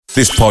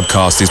This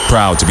podcast is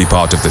proud to be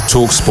part of the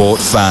TalkSport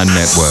Fan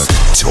Network.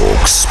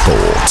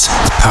 TalkSport.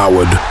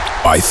 Powered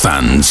by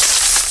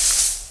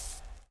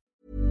fans.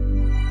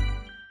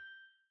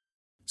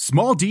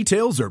 Small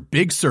details are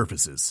big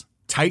surfaces.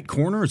 Tight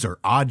corners are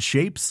odd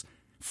shapes.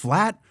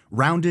 Flat,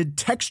 rounded,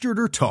 textured,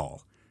 or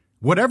tall.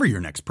 Whatever your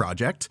next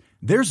project,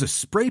 there's a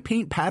spray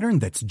paint pattern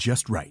that's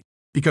just right.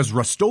 Because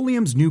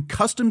Rust-Oleum's new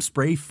Custom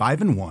Spray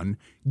 5-in-1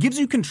 gives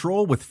you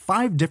control with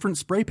 5 different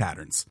spray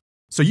patterns.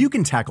 So you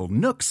can tackle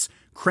nooks,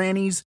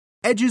 crannies,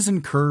 edges,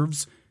 and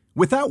curves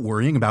without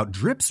worrying about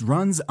drips,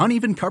 runs,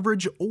 uneven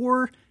coverage,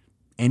 or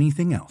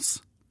anything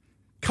else.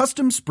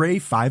 Custom Spray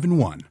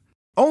 5-in-1.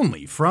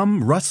 Only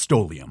from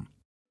Rust-Oleum.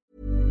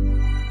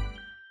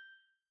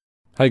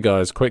 Hey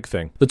guys, quick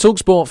thing. The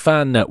TalkSport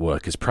Fan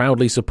Network is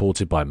proudly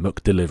supported by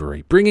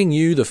McDelivery, bringing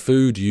you the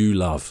food you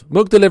love.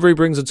 McDelivery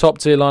brings a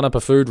top-tier lineup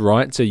of food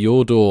right to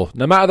your door.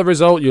 No matter the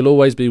result, you'll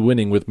always be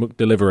winning with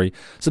McDelivery.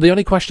 So the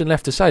only question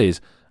left to say is,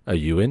 are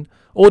you in?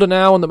 Order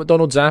now on the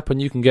McDonald's app and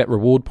you can get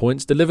reward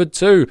points delivered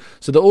too.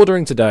 So the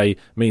ordering today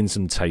means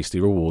some tasty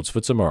rewards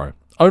for tomorrow.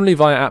 Only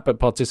via app at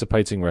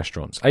participating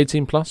restaurants.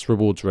 18 plus,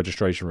 rewards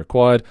registration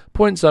required.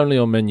 Points only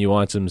on menu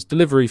items.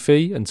 Delivery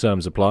fee and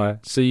terms apply.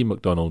 See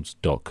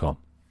mcdonalds.com.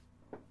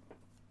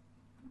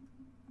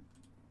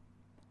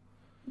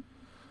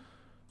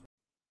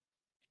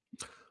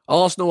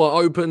 Arsenal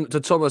are open to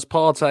Thomas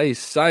Partey's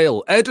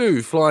sale.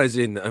 Edu flies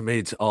in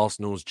amid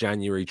Arsenal's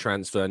January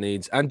transfer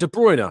needs, and De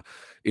Bruyne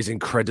is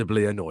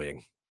incredibly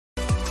annoying.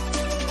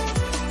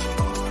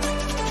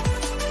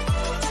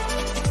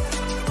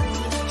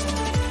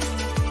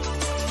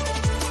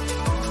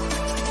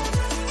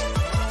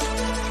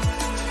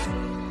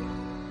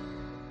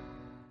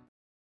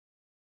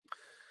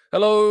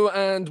 Hello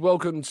and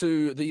welcome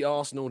to the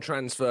Arsenal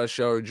Transfer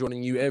Show,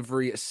 joining you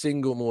every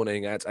single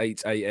morning at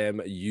 8 a.m.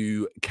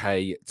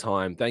 UK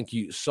time. Thank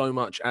you so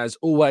much, as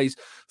always,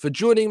 for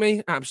joining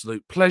me.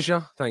 Absolute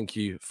pleasure. Thank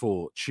you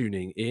for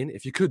tuning in.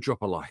 If you could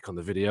drop a like on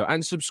the video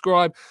and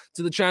subscribe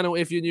to the channel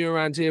if you're new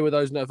around here with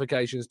those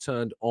notifications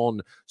turned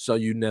on so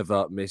you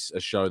never miss a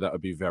show, that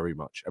would be very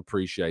much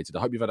appreciated. I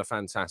hope you've had a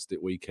fantastic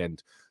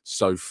weekend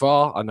so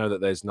far. I know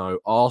that there's no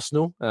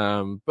Arsenal,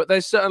 but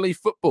there's certainly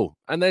football,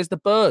 and there's the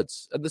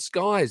birds and the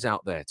skies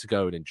out there to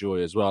go and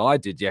enjoy as well. I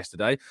did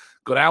yesterday.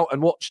 Got out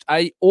and watched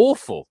a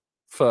awful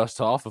first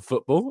half of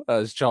football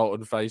as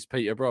Charlton faced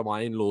Peterborough.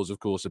 My in-laws, of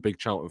course, are big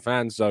Charlton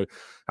fans, so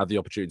had the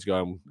opportunity to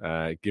go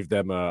and give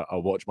them a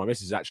watch. My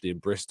missus is actually in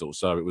Bristol,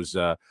 so it was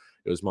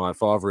my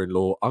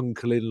father-in-law,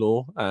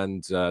 uncle-in-law,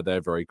 and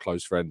their very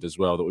close friend as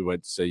well that we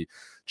went to see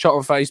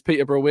Charlton face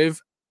Peterborough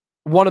with.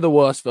 One of the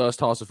worst first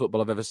halves of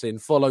football I've ever seen,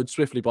 followed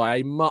swiftly by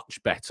a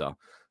much better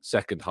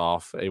second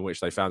half in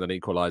which they found an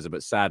equaliser,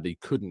 but sadly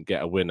couldn't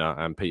get a winner,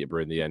 and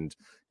Peterborough in the end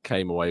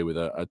came away with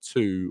a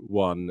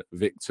 2-1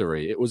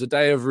 victory. It was a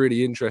day of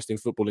really interesting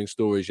footballing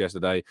stories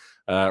yesterday.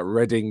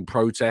 Reading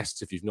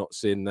protests, if you've not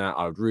seen that,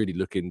 I would really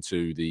look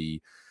into the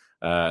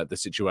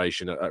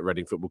situation at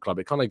Reading Football Club.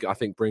 It kind of, I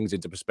think, brings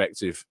into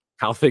perspective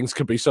how things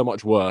could be so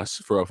much worse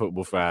for a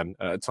football fan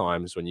at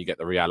times when you get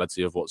the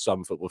reality of what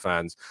some football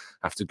fans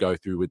have to go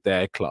through with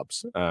their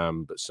clubs.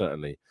 But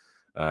certainly,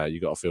 you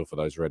got to feel for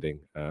those Reading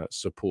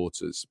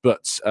supporters.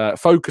 But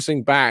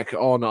focusing back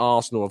on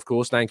Arsenal, of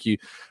course, thank you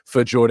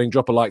for joining.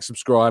 Drop a like,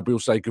 subscribe. We'll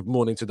say good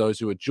morning to those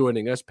who are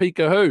joining us.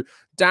 Pika Hu,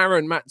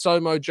 Darren, Matt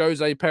Tomo,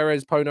 Jose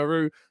Perez,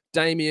 Ponaru,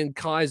 Damien,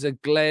 Kaiser,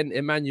 Glenn,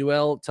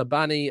 Emmanuel,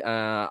 Tabani,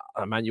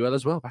 Emmanuel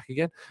as well, back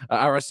again.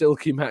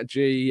 Arasilki, Matt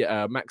G,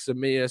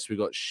 Maximius, we've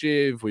got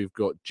Shiv, we've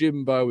got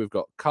Jimbo, we've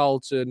got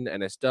Carlton,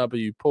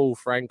 NSW, Paul,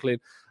 Franklin,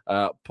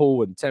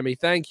 Paul and Temi.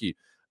 Thank you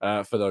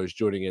for those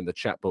joining in the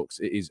chat box.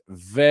 It is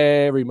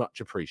very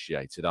much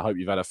appreciated. I hope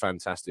you've had a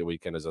fantastic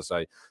weekend, as I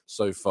say,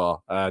 so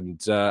far, and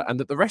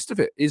that the rest of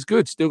it is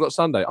good. Still got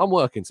Sunday. I'm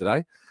working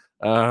today.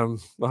 I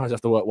just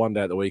have to work one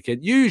day at the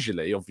weekend.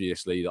 Usually,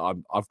 obviously,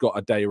 I've got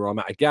a day where I'm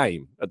at a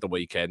game at the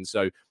weekend,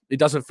 so it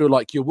doesn't feel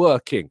like you're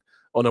working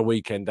on a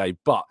weekend day.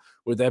 But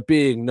with there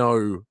being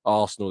no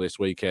Arsenal this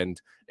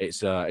weekend,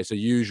 it's a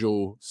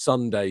usual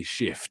Sunday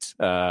shift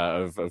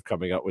of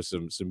coming up with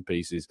some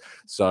pieces.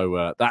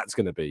 So that's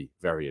going to be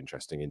very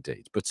interesting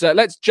indeed. But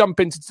let's jump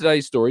into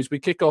today's stories. We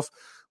kick off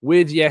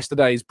with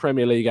yesterday's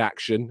Premier League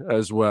action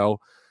as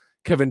well.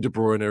 Kevin De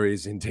Bruyne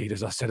is indeed,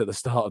 as I said at the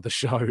start of the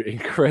show,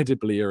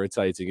 incredibly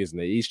irritating, isn't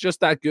he? He's just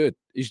that good.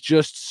 He's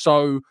just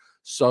so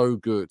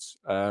good.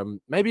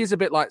 Maybe he's a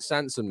bit like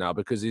Sansom now,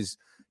 because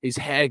his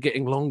hair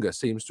getting longer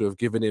seems to have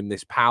given him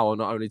this power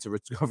not only to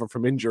recover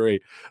from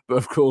injury, but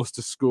of course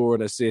to score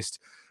an assist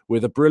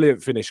with a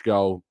brilliant finish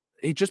goal.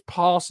 He just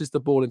passes the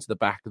ball into the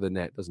back of the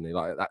net, doesn't he?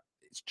 Like that.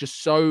 It's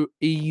just so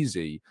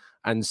easy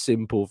and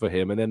simple for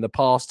him. And then the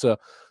pass to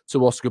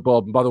Oscar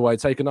Bob. And by the way,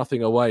 taking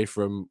nothing away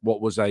from what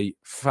was a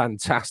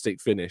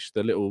fantastic finish,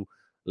 the little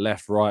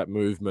left-right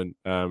movement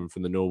from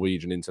the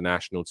Norwegian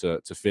international to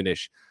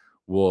finish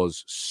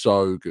was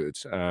so good.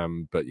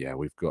 But yeah,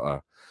 we've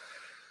got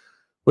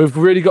We've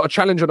really got a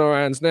challenge on our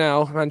hands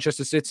now.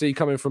 Manchester City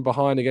coming from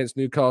behind against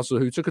Newcastle,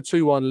 who took a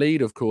 2-1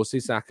 lead, of course.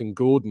 Isak and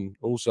Gordon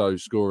also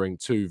scoring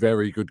 2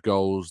 very good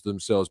goals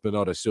themselves.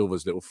 Bernardo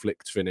Silva's little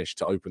flicked finish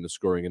to open the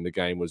scoring in the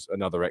game was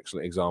another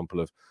excellent example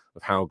of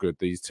how good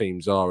these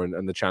teams are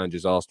and the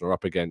challenges Arsenal are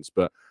up against.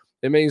 But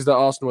it means that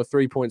Arsenal are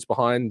 3 points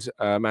behind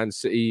Man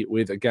City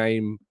with a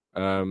game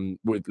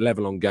with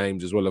level on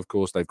games as well. Of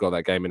course, they've got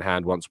that game in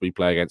hand once we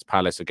play against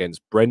Palace,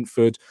 against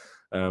Brentford.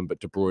 But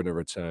De Bruyne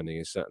returning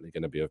is certainly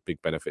going to be of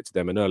big benefit to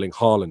them. And Erling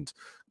Haaland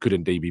could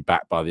indeed be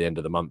back by the end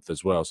of the month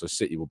as well. So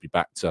City will be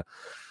back to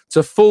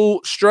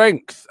full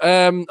strength.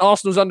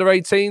 Arsenal's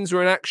under-18s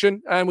were in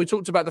action. And we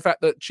talked about the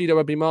fact that Chido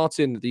Obi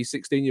Martin, the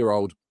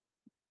 16-year-old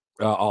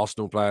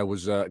Arsenal player,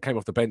 came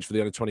off the bench for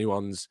the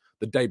under-21s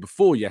the day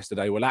before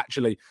yesterday. Well,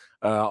 actually,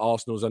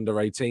 Arsenal's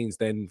under-18s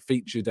then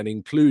featured and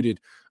included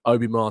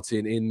Obi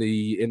Martin in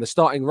the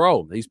starting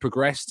role. He's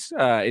progressed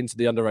into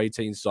the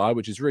under-18 side,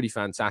 which is really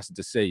fantastic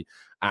to see,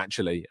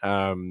 actually.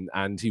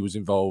 And he was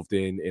involved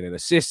in an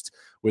assist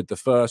with the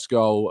first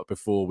goal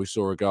before we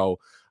saw a goal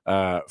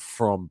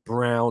from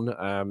Brown.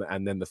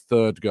 And then the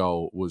third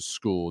goal was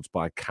scored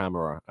by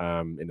Camara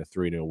in a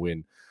 3-0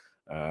 win.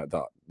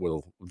 That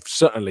will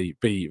certainly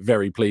be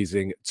very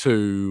pleasing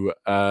to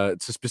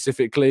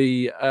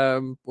specifically,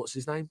 what's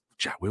his name?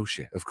 Jack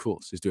Wilshere, of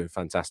course, is doing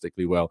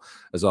fantastically well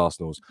as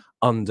Arsenal's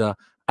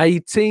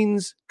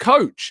under-18s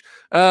coach.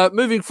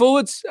 Moving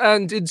forwards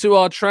and into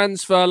our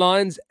transfer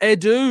lines,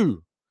 Edu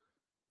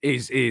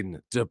is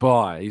in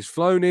Dubai. He's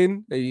flown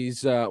in.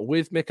 He's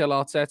with Mikel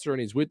Arteta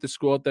and he's with the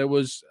squad. There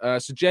was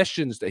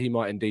suggestions that he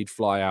might indeed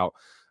fly out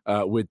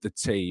with the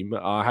team.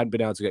 I hadn't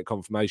been able to get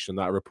confirmation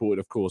that. I reported,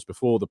 of course,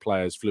 before the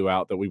players flew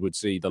out that we would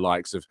see the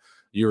likes of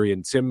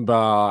Urian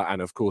Timber,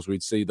 and of course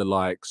we'd see the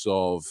likes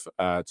of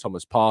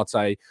Thomas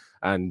Partey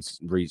and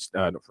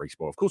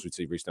of course we'd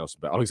see Reece Nelson,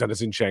 but Alexander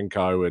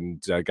Zinchenko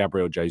and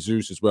Gabriel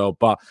Jesus as well.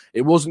 But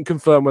it wasn't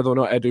confirmed whether or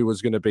not Edu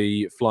was going to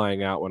be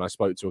flying out when I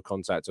spoke to a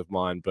contact of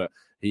mine, but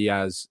he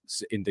has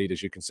indeed,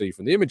 as you can see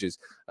from the images,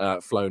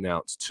 flown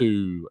out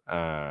to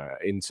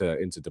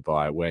into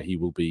Dubai, where he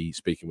will be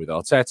speaking with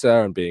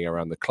Arteta and being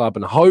around the club,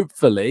 and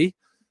hopefully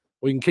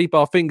we can keep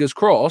our fingers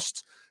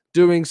crossed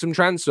doing some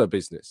transfer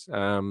business.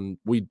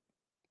 We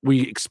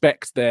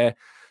expect there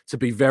to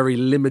be very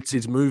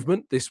limited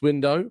movement this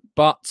window,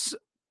 but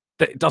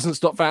it doesn't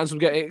stop fans from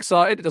getting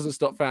excited. It doesn't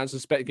stop fans from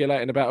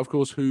speculating about, of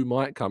course, who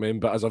might come in.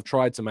 But as I've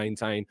tried to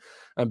maintain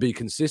and be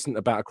consistent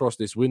about across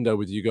this window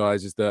with you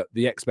guys, is that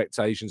the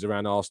expectations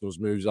around Arsenal's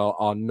moves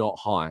are not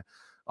high.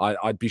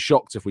 I'd be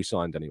shocked if we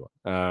signed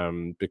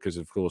anyone because,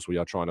 of course, we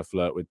are trying to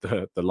flirt with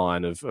the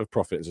line of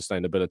profit and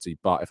sustainability.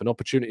 But if an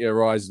opportunity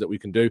arises that we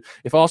can do,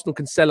 if Arsenal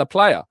can sell a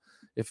player,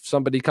 if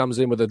somebody comes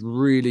in with a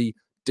really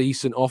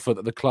decent offer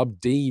that the club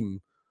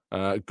deem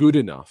good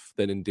enough,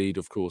 then indeed,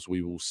 of course,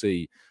 we will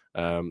see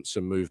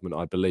some movement,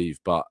 I believe.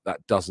 But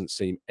that doesn't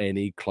seem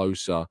any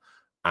closer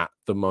at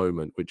the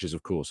moment, which is,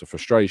 of course, a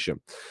frustration.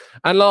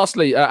 And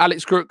lastly,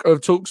 Alex Crook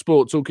of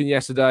TalkSport, talking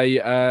yesterday,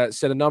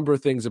 said a number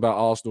of things about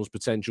Arsenal's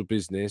potential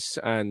business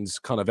and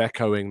kind of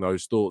echoing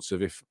those thoughts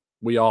of if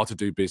we are to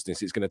do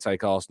business, it's going to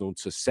take Arsenal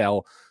to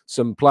sell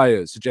some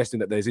players, suggesting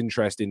that there's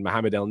interest in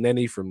Mohamed El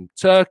Neni from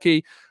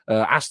Turkey,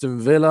 Aston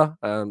Villa,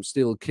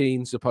 still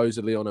keen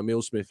supposedly on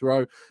Emile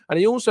Smith-Rowe. And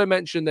he also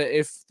mentioned that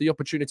if the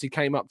opportunity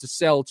came up to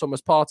sell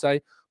Thomas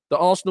Partey, that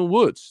Arsenal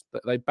would,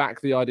 that they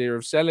back the idea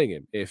of selling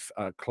him if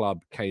a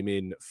club came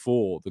in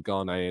for the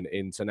Ghanaian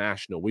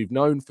international. We've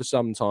known for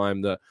some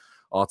time that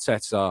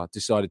Arteta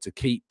decided to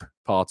keep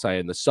Partey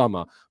in the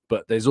summer,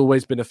 but there's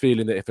always been a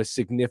feeling that if a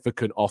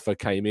significant offer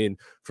came in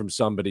from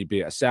somebody, be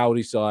it a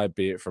Saudi side,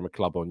 be it from a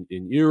club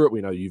in Europe, we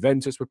know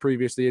Juventus were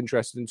previously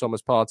interested in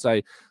Thomas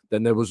Partey,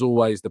 then there was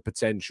always the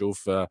potential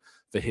for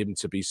him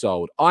to be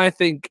sold. I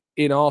think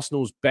in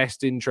Arsenal's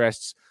best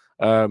interests,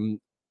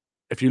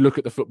 if you look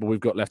at the football we've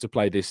got left to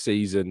play this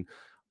season,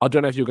 I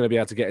don't know if you're going to be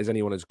able to get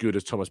anyone as good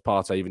as Thomas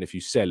Partey, even if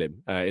you sell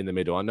him in the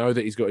middle. I know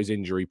that he's got his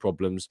injury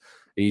problems.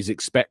 He's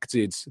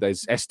expected,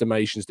 there's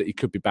estimations that he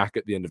could be back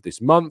at the end of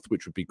this month,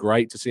 which would be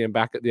great to see him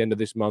back at the end of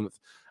this month.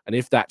 And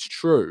if that's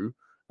true,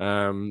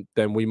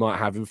 then we might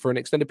have him for an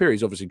extended period.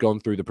 He's obviously gone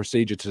through the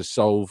procedure to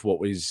solve what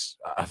was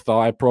a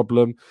thigh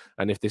problem.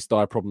 And if this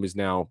thigh problem is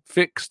now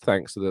fixed,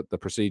 thanks to the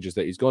procedures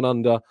that he's gone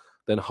under,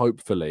 then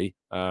hopefully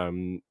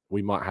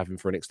we might have him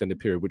for an extended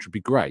period, which would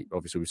be great.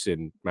 Obviously, we've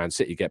seen Man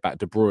City get back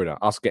De Bruyne.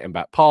 Us getting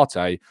back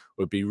Partey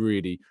would be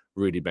really,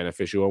 really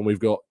beneficial. And we've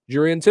got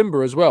Urian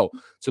Timber as well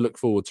to look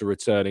forward to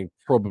returning,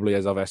 probably,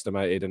 as I've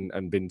estimated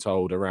and been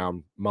told,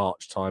 around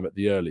March time at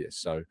the earliest.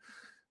 So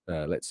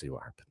let's see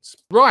what happens.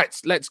 Right,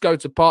 let's go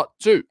to part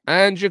 2.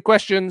 And your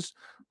questions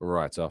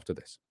right after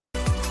this.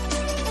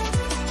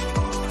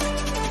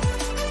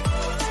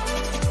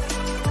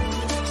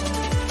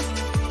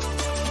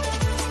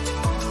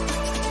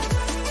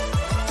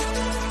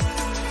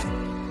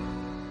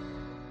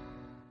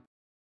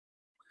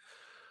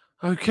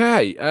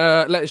 Okay,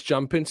 let's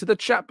jump into the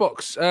chat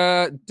box.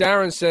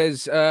 Darren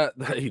says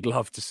that he'd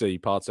love to see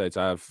Partey to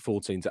have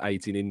 14 to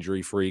 18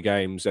 injury-free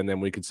games, and then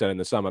we could sell in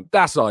the summer.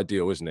 That's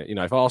ideal, isn't it? You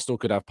know, if Arsenal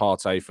could have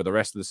Partey for the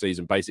rest of the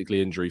season,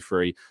 basically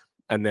injury-free,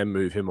 and then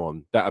move him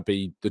on, that would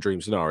be the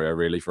dream scenario,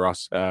 really, for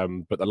us.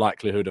 But the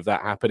likelihood of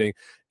that happening,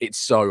 it's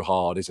so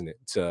hard, isn't it,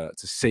 to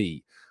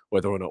see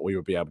whether or not we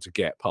would be able to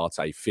get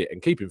Partey fit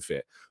and keep him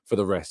fit for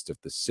the rest of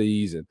the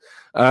season.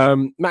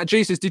 Matt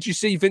G says, did you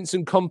see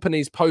Vincent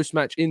Kompany's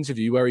post-match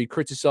interview where he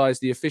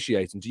criticised the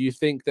officiating? Do you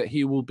think that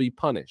he will be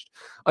punished?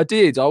 I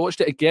did. I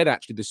watched it again,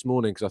 actually, this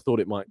morning because I thought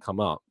it might come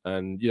up.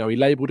 And, you know, he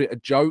labelled it a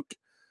joke.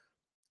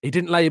 He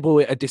didn't label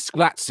it a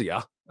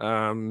dysglaxia,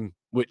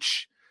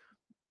 which...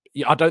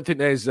 Yeah, I don't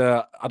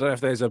know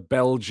if there's a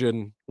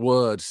Belgian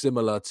word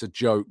similar to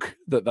joke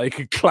that they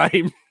could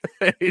claim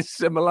is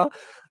similar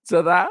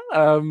to that,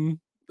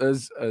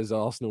 as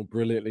Arsenal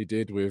brilliantly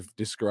did with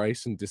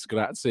disgrace and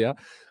dysglaxia.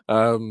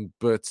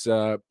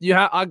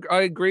 Yeah,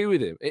 I agree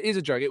with him. It is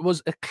a joke. It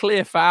was a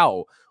clear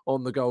foul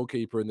on the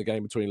goalkeeper in the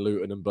game between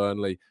Luton and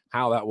Burnley.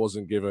 How that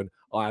wasn't given,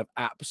 I have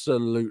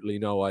absolutely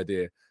no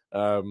idea.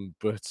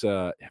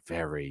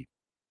 Very,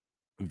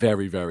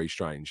 very, very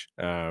strange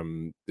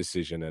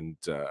decision, and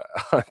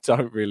I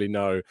don't really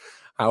know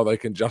how they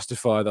can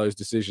justify those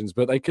decisions,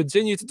 but they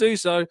continue to do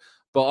so.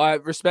 But I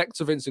respect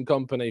to Vincent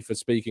Kompany for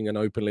speaking and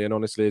openly and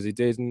honestly as he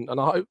did, and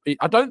I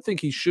don't think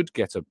he should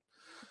get a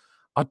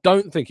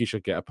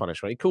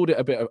punishment. He called it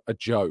a bit of a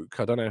joke.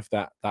 I don't know if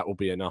that will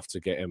be enough to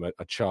get him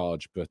a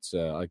charge, but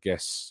I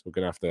guess we're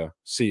going to have to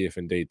see if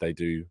indeed they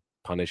do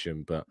punish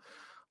him. But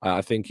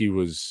I think he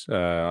was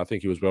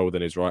well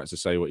within his rights to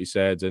say what he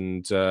said,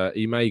 and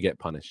he may get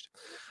punished.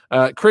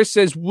 Chris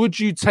says, would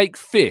you take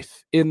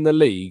 5th in the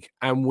league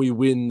and we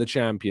win the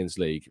Champions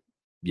League?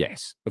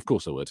 Yes, of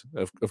course I would.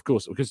 Of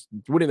course, because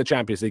winning the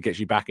Champions League gets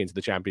you back into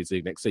the Champions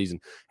League next season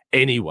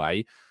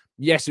anyway.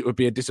 Yes, it would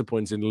be a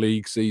disappointing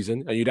league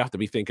season, and you'd have to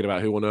be thinking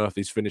about who on earth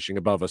is finishing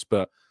above us,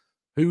 but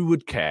who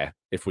would care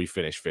if we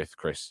finish 5th,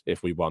 Chris,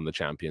 if we won the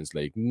Champions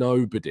League?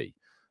 Nobody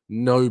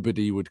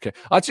would care.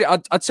 I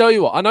tell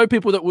you what, I know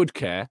people that would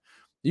care.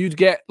 You'd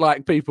get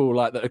like people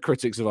like that are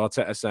critics of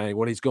Arteta saying,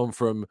 well, he's gone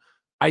from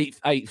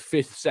 8th,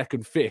 5th,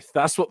 2nd, 5th.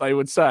 That's what they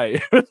would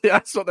say.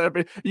 That's what they'd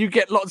be. You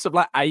get lots of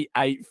like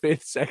 8th, 5th,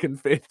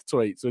 2nd, 5th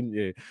tweets, wouldn't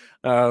you?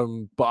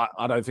 But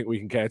I don't think we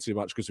can care too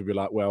much because we'd be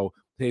like, well,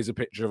 here's a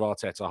picture of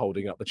Arteta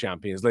holding up the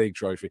Champions League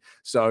trophy.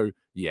 So,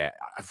 yeah,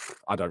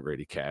 I don't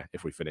really care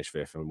if we finish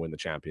 5th and win the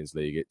Champions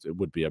League. It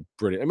would be a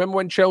brilliant... I remember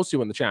when Chelsea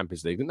won the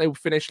Champions League, didn't they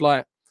finish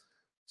like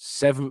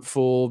 7th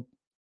or...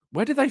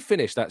 Where did they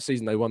finish that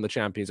season they won the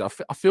Champions? I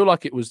feel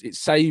like it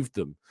saved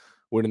them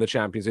winning the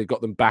Champions League, got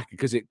them back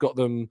because it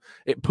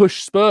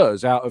pushed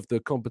Spurs out of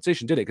the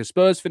competition, didn't it? Because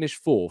Spurs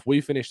finished 4th,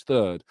 we finished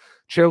 3rd.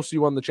 Chelsea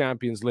won the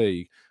Champions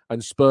League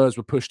and Spurs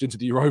were pushed into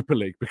the Europa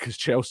League because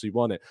Chelsea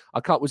won it.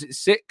 Was it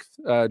 6th?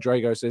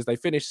 Drago says they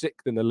finished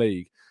 6th in the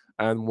league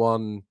and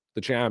won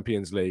the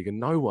Champions League, and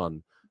no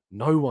one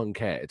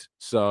cared.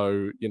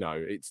 So, you know,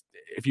 it's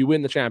if you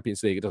win the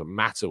Champions League, it doesn't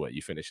matter where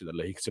you finish in the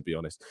league, to be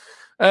honest.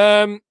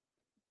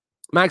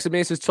 Max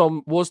Amir says,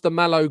 Tom, was the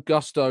Malo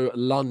Gusto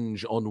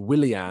lunge on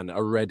Willian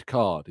a red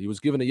card? He was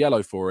given a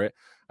yellow for it,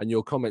 and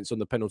your comments on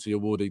the penalty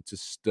awarded to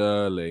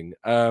Sterling.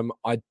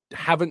 I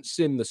haven't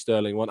seen the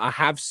Sterling one. I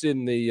have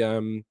seen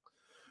the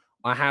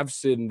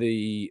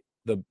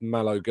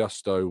Malo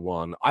Gusto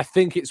one. I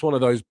think it's one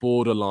of those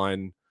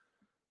borderline.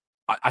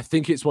 I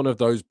think it's one of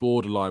those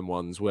borderline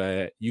ones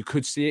where you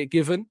could see it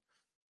given.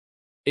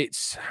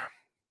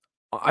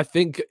 I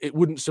think it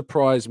wouldn't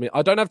surprise me.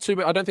 I don't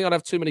think I'd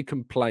have too many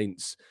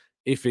complaints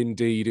if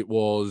indeed it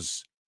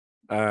was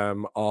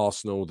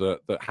Arsenal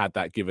that had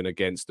that given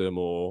against them,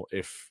 or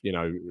if, you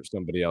know,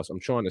 somebody else. I'm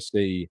trying to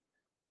see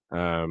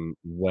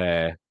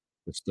where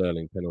the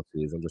Sterling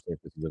penalty is. I'm just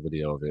looking at the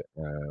video of it.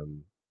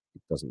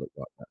 It doesn't look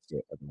like that's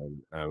it at the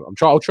moment.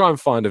 I'll try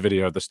and find a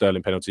video of the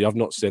Sterling penalty. I've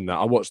not seen that.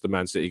 I watched the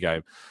Man City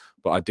game,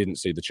 but I didn't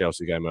see the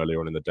Chelsea game earlier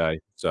on in the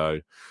day. So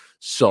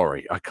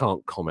sorry, I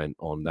can't comment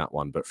on that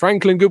one. But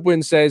Franklin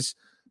Goodwin says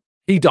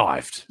he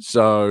dived.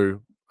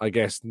 So I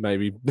guess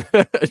maybe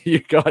you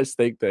guys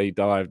think that he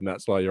dived and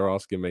that's why you're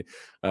asking me.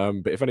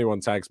 But if anyone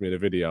tags me in a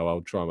video,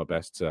 I'll try my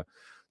best to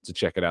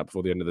check it out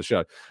before the end of the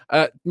show.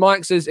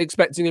 Mike says,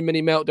 expecting a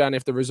mini meltdown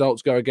if the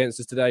results go against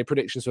us today.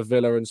 Predictions for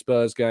Villa and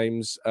Spurs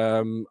games.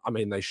 I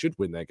mean, they should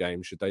win their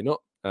game, should they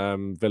not?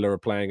 Villa are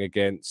playing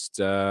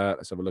against,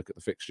 let's have a look at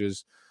the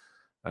fixtures.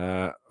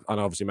 And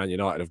obviously Man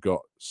United have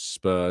got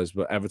Spurs,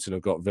 but Everton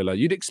have got Villa.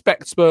 You'd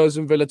expect Spurs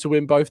and Villa to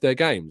win both their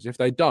games. If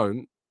they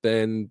don't,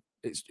 then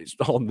it's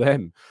on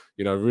them,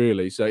 you know,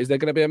 really. So is there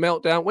going to be a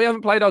meltdown? We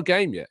haven't played our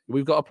game yet.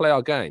 We've got to play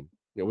our game.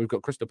 You know, we've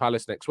got Crystal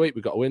Palace next week.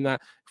 We've got to win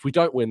that. If we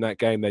don't win that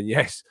game, then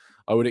yes,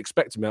 I would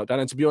expect a meltdown.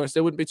 And to be honest,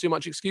 there wouldn't be too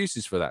much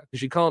excuses for that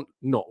because you can't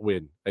not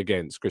win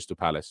against Crystal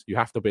Palace. You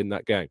have to win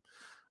that game.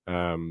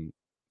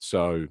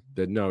 So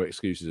there are no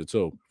excuses at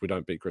all if we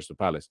don't beat Crystal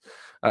Palace.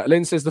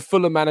 Lynn says the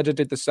Fulham manager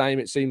did the same.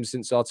 It seems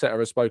since Arteta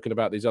has spoken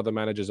about these other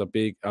managers are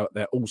big,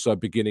 they're also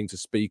beginning to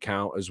speak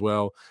out as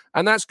well.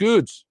 And that's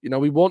good. You know,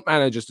 we want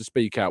managers to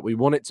speak out. We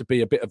want it to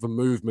be a bit of a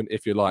movement,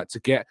 if you like, to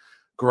get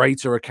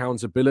greater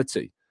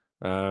accountability.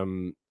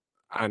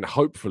 And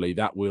hopefully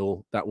that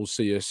will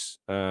see us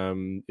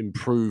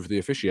improve the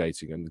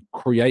officiating and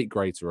create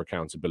greater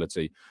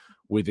accountability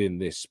within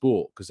this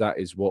sport, because that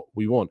is what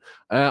we want.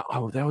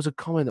 There was a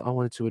comment that I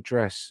wanted to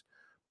address.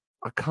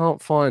 I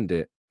can't find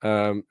it.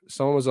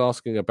 Someone was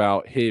asking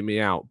about "Hear Me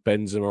Out,"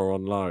 Benzema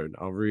on loan.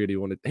 I really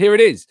wanted. Here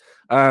it is.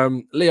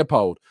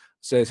 Leopold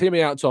says, "Hear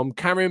me out, Tom.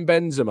 Karim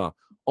Benzema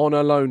on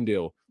a loan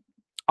deal.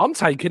 I'm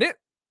taking it.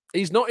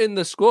 He's not in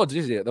the squad,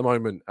 is he, at the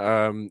moment?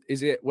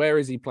 Is it? Where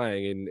is he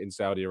playing in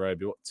Saudi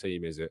Arabia? What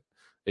team is it?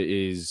 It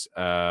is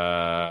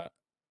Al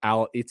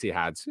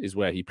Ittihad is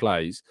where he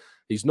plays.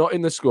 He's not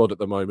in the squad at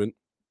the moment.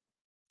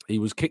 He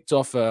was kicked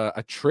off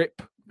a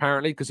trip,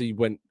 apparently, because he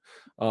went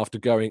after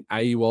going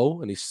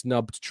AWOL and he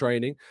snubbed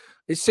training.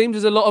 It seems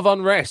there's a lot of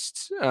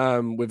unrest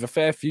with a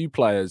fair few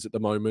players at the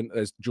moment.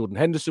 There's Jordan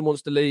Henderson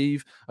wants to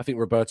leave. I think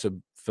Roberto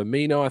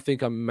Firmino,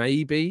 I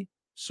maybe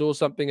saw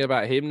something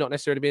about him not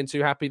necessarily being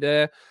too happy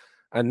there.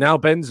 And now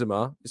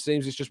Benzema, it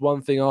seems it's just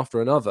one thing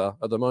after another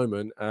at the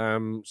moment.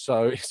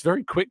 So it's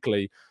very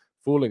quickly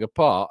falling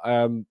apart.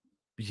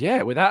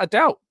 Yeah, without a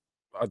doubt,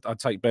 I'd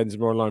take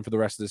Benzema on loan for the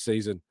rest of the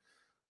season.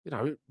 You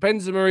know,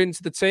 Benzema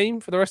into the team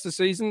for the rest of the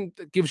season,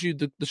 that gives you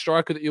the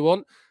striker that you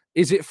want.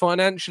 Is it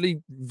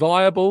financially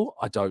viable?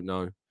 I don't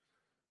know.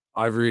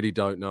 I really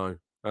don't know.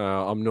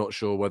 I'm not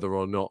sure whether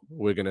or not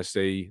we're going to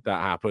see that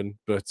happen,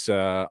 but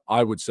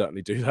I would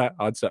certainly do that.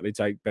 I'd certainly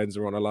take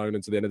Benzema on a loan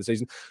until the end of the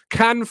season.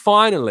 Can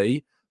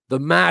finally the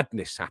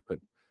madness happen?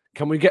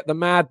 Can we get the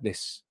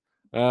madness?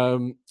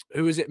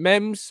 Who is it?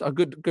 Mems, a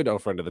good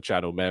old friend of the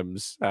channel,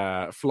 Mems,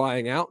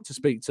 flying out to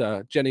speak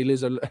to Jenny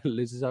Lizarazu.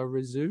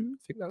 I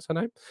think that's her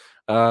name.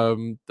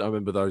 I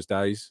remember those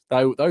days.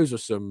 Those are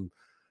some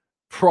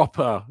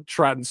proper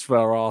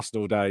transfer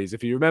Arsenal days.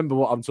 If you remember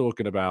what I'm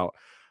talking about,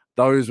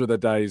 those were the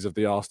days of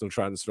the Arsenal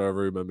transfer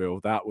rumour mill.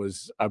 That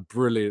was a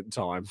brilliant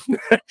time.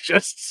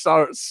 Just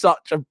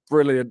such a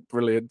brilliant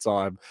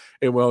time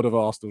in world of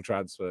Arsenal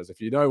transfers.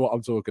 If you know what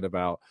I'm talking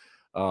about,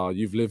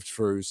 you've lived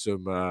through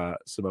some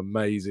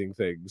amazing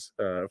things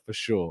for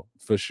sure.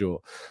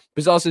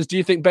 Bizarre says, do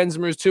you think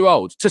Benzema is too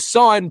old to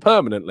sign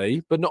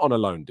permanently, but not on a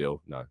loan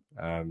deal? No,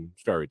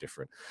 it's very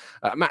different.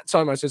 Matt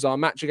Tomo says, our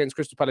match against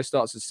Crystal Palace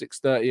starts at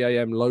 6:30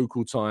 a.m.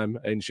 local time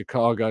in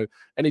Chicago.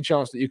 Any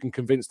chance that you can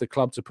convince the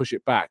club to push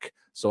it back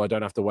so I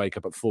don't have to wake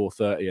up at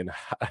 4:30 and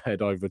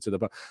head over to the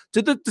bar?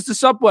 Does the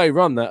subway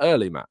run that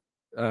early, Matt?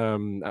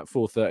 At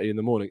 4:30 in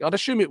the morning? I'd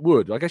assume it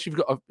would. I guess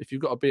if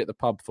you've got to be at the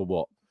pub for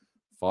what?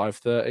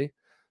 5:30.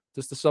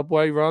 Does the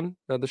subway run?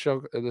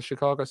 The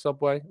Chicago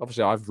subway?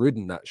 Obviously, I've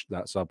ridden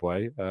that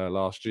subway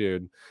last year,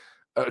 and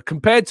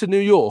compared to New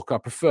York, I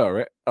prefer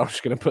it. I'm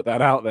just going to put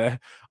that out there.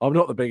 I'm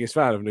not the biggest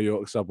fan of New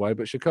York subway,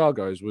 but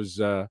Chicago's was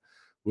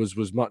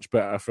much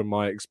better from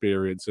my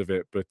experience of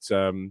it. But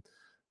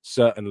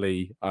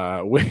certainly,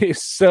 I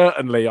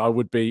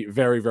would be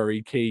very,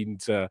 very keen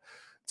to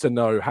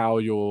know how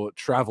your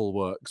travel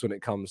works when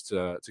it comes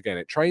to getting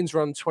it. Trains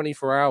run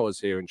 24 hours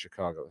here in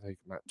Chicago.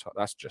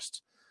 That's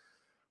just,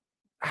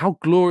 how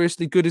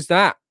gloriously good is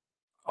that?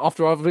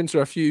 After I've been to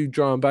a few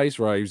drum and bass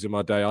raves in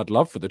my day, I'd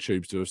love for the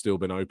tubes to have still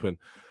been open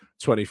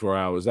 24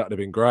 hours. That would have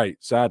been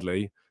great.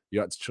 Sadly, you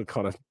had to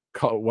kind of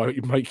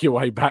make your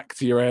way back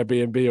to your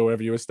Airbnb or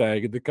wherever you were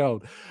staying in the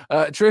cold.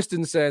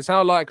 Tristan says,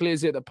 how likely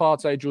is it that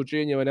Partey,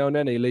 Jorginho and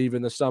Elneny leave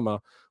in the summer,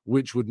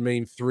 which would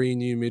mean 3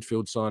 new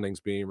midfield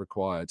signings being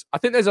required? I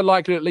think there's a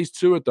likely at least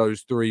 2 of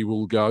those 3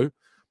 will go.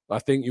 I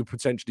think you'll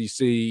potentially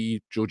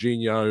see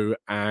Jorginho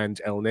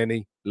and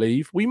Elneny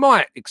leave. We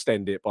might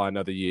extend it by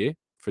another year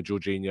for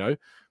Jorginho.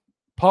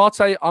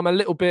 Partey, I'm a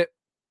little bit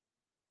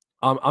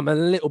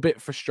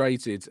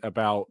frustrated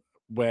about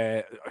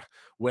where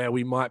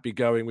we might be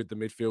going with the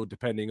midfield,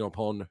 depending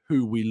upon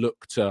who we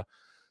look to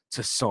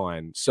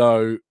sign.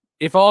 So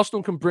if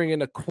Arsenal can bring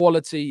in a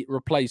quality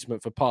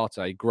replacement for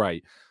Partey,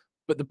 great.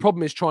 But the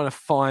problem is trying to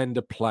find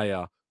a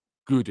player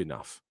good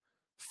enough.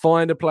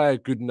 Find a player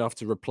good enough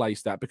to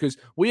replace that, because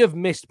we have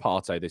missed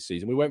Partey this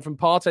season. We went from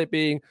Partey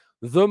being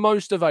the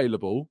most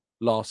available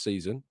last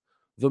season,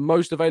 the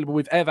most available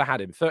we've ever had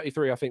him.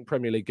 33, I think,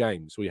 Premier League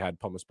games we had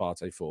Thomas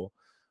Partey for.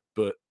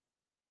 But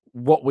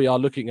what we are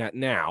looking at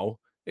now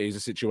is a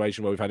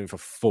situation where we've had him for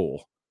 4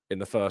 in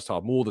the first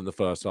half, more than the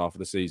first half of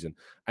the season.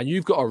 And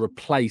you've got to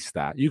replace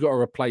that. You've got to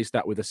replace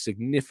that with a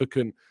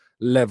significant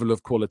level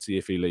of quality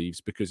if he leaves,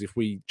 because if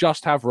we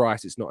just have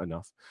Rice, it's not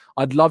enough.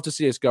 I'd love to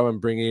see us go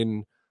and bring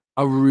in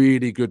a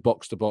really good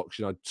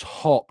box-to-box,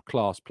 top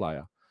class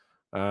player.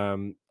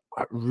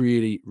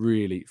 Really,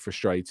 really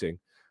frustrating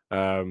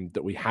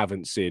that we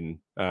haven't seen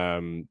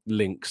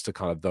links to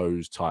kind of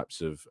those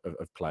types of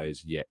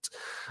players yet.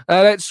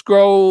 Let's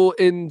scroll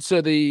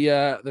into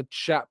the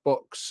chat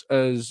box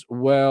as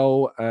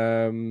well.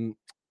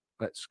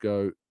 Let's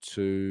go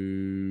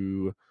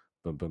to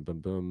Boom, boom, boom,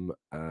 boom.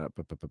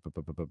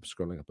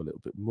 Scrolling up a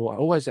little bit more. I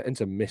always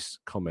enter miss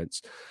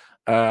comments.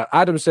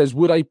 Adam says,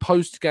 would a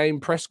post-game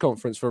press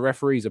conference for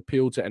referees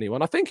appeal to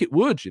anyone? I think it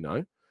would, you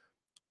know.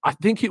 I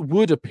think it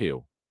would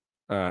appeal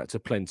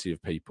to plenty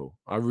of people.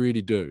 I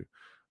really do.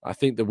 I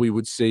think that we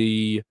would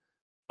see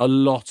a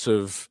lot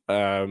of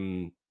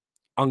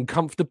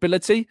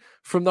uncomfortability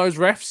from those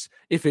refs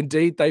if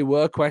indeed they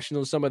were questioned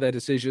on some of their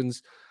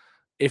decisions.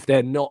 If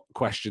they're not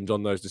questioned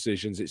on those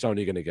decisions, it's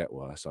only going to get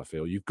worse, I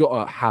feel. You've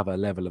got to have a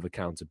level of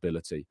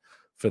accountability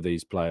for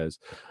these players.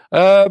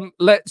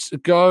 Let's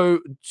go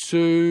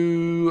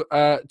to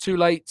Too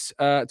Late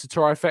to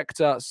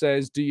Trifecta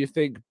says, do you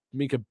think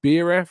Mika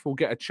Bieref will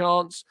get a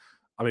chance?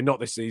 I mean,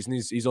 not this season.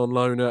 He's on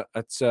loan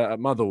at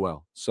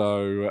Motherwell.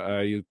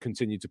 So he'll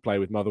continue to play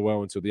with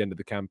Motherwell until the end of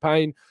the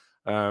campaign.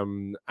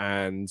 And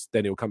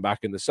then he'll come back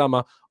in the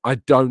summer. I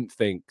don't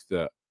think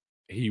that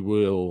he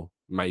will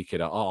make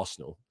it at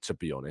Arsenal, to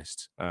be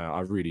honest. I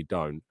really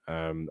don't.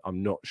 I'm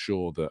not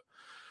sure that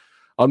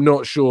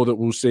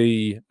we'll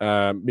see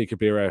Mika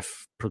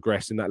Bieref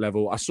progress in that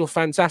level. I saw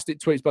fantastic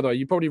tweets, by the way.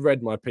 You probably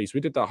read my piece.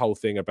 We did that whole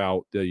thing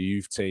about the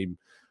youth team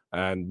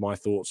and my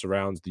thoughts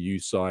around the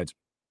youth side.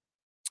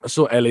 I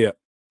saw Elliot,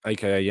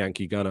 aka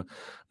Yankee Gunner,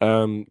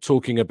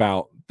 talking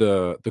about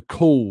the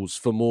calls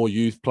for more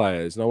youth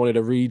players, and I wanted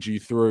to read you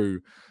through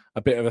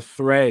a bit of a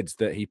thread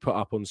that he put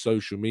up on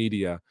social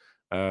media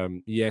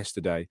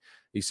yesterday.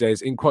 He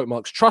says, in quote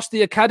marks, trust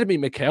the academy,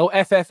 Mikel,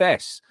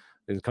 FFS,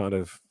 in kind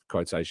of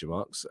quotation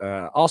marks.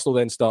 Arsenal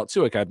then start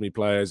 2 academy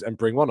players and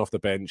bring one off the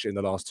bench in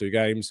the last 2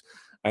 games.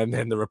 And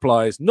then the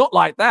reply is, not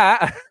like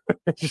that,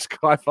 which is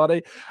quite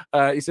funny.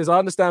 He says, I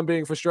understand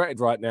being frustrated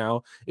right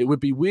now. It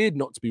would be weird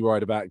not to be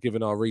worried about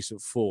given our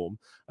recent form.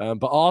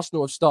 But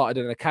Arsenal have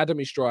started an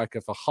academy striker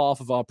for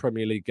half of our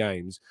Premier League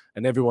games,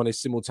 and everyone is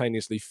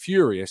simultaneously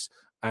furious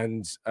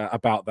and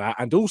about that,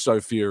 and also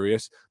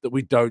furious that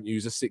we don't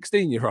use a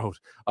 16-year-old.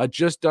 I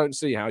just don't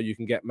see how you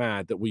can get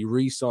mad that we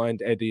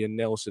re-signed Eddie and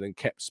Nelson and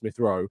kept Smith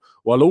Rowe,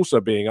 while also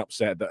being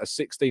upset that a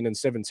 16 and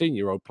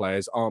 17-year-old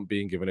players aren't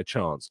being given a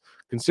chance.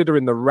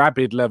 Considering the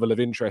rabid level of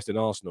interest in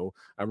Arsenal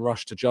and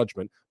rush to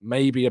judgment,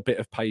 maybe a bit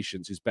of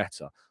patience is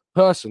better.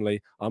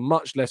 Personally, I'm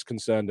much less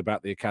concerned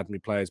about the academy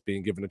players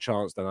being given a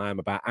chance than I am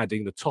about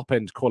adding the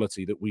top-end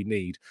quality that we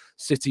need.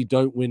 City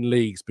don't win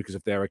leagues because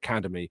of their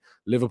academy.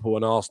 Liverpool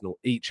and Arsenal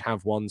each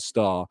have 1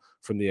 star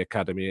from the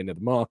academy in the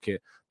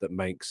market that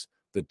makes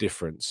the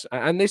difference.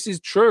 And this is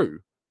true.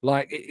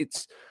 Like,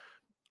 it's...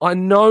 I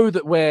know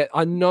that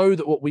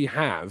what we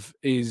have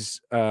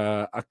is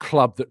a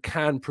club that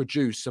can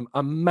produce some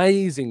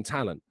amazing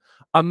talent.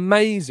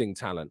 Amazing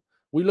talent.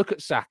 We look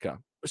at Saka.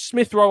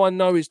 Smith Rowe, I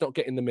know he's not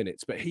getting the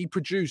minutes, but he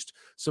produced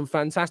some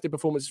fantastic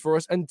performances for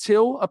us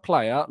until a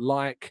player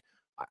like,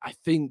 I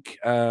think,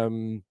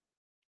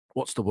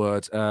 what's the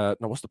word?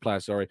 What's the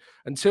player? Sorry.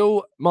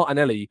 Until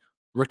Martinelli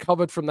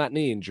recovered from that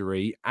knee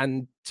injury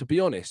and, to be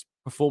honest,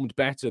 performed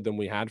better than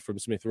we had from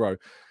Smith Rowe.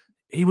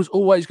 He was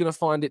always going to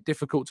find it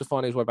difficult to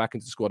find his way back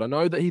into the squad. I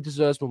know that he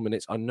deserves more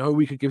minutes. I know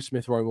we could give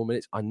Smith Rowe more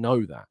minutes. I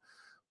know that.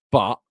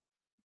 But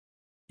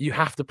you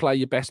have to play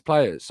your best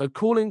players. So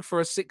calling for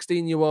a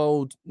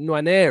 16-year-old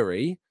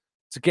Nwaneri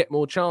to get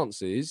more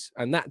chances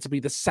and that to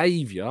be the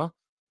saviour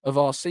of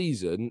our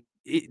season,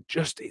 it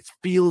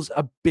feels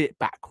a bit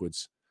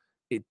backwards.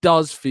 It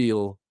does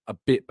feel a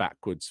bit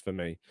backwards for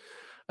me.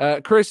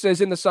 Chris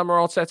says, in the summer,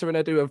 Arteta and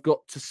Edu have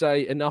got to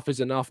say enough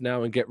is enough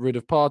now and get rid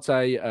of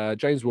Partey.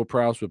 James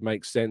Ward-Prowse would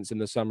make sense in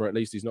the summer. At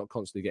least he's not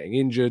constantly getting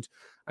injured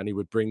and he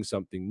would bring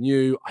something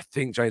new. I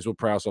think James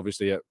Ward-Prowse,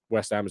 obviously, at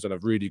West Ham has done a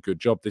really good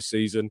job this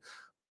season.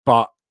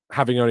 But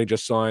having only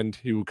just signed,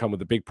 he will come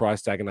with a big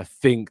price tag, and I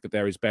think that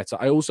there is better.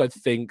 I also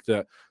think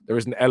that there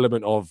is an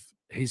element of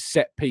his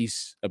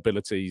set-piece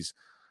abilities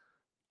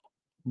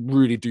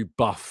really do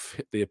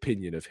buff the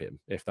opinion of him,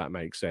 if that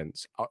makes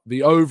sense.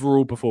 The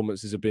overall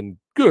performances have been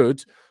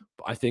good,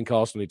 but I think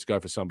Arsenal need to go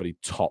for somebody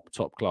top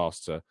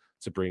class to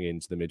bring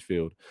into the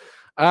midfield.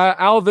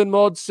 Alvin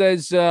Mod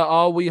says,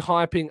 are we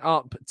hyping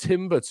up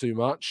Timber too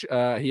much?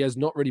 He has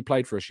not really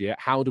played for us yet.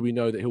 How do we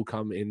know that he'll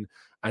come in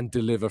and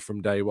deliver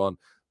from day one?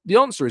 The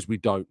answer is we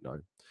don't know.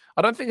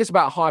 I don't think it's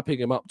about hyping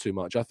him up too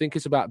much. I think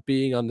it's about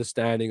being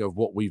understanding of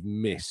what we've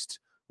missed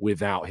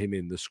without him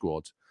in the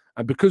squad.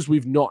 And because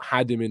we've not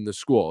had him in the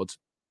squad,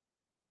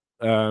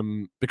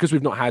 because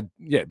we've not had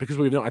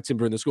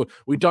Timber in the squad,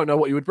 we don't know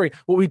what he would bring.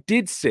 What we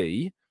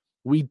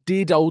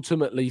did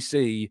ultimately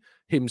see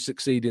him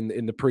succeed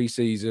in the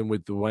preseason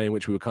with the way in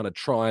which we were kind of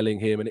trialing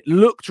him, and it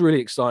looked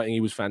really exciting. He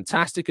was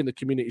fantastic in the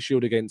Community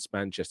Shield against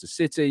Manchester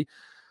City.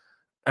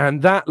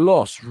 And that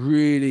loss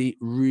really,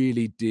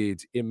 really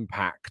did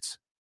impact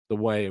the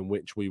way in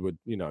which we were,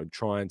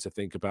 trying to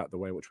think about the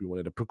way in which we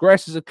wanted to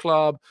progress as a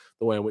club,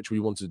 the way in which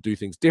we wanted to do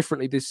things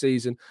differently this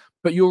season.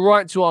 But you're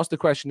right to ask the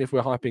question if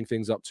we're hyping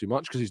things up too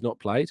much because he's not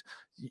played.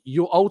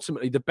 You're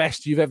ultimately the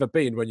best you've ever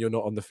been when you're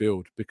not on the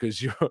field,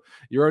 because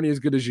you're only as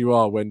good as you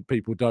are when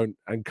people don't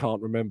and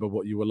can't remember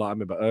what you were like. I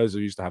remember Ozil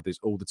used to have this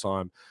all the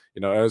time.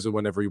 Ozil,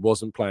 whenever he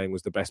wasn't playing,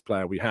 was the best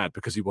player we had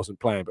because he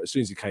wasn't playing. But as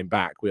soon as he came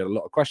back, we had a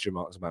lot of question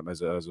marks about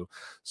Mesut Ozil.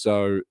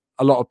 So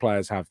a lot of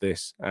players have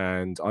this,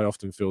 and I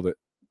often feel that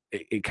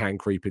it can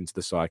creep into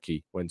the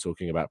psyche when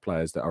talking about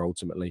players that are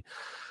ultimately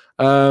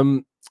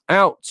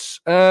out.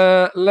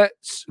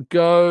 Let's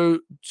go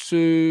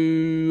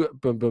to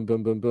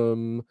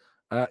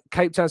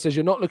Cape Town says,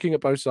 you're not looking at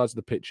both sides of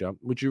the picture.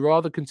 Would you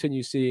rather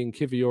continue seeing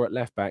Kivior at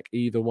left back,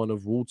 either one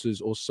of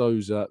Walters or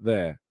Souza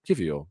there?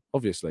 Kivior,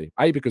 obviously.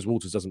 Because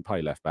Walters doesn't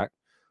play left back,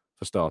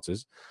 for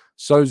starters.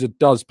 Souza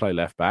does play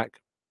left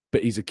back,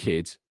 but he's a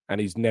kid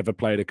and he's never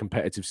played a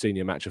competitive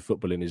senior match of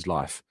football in his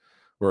life.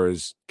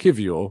 Whereas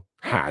Kivior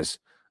has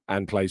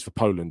and plays for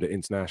Poland at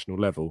international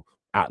level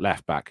at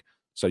left back.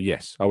 So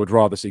yes, I would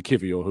rather see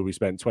Kivior, who we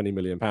spent £20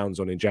 million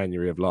on in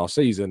January of last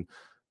season,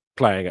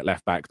 playing at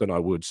left back than I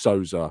would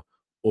Souza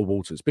or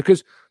Walters.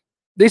 Because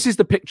this is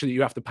the picture that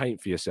you have to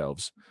paint for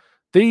yourselves.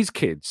 These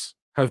kids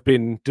have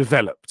been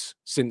developed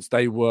since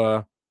they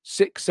were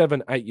 6,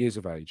 7, 8 years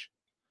of age.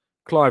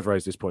 Clive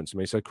raised this point to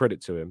me, so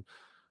credit to him.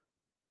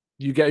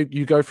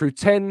 You go through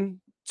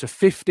 10 to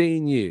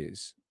 15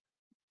 years,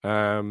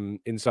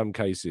 in some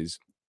cases,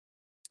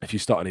 if you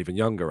start an even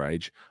younger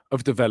age,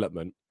 of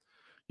development.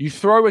 You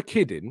throw a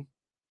kid in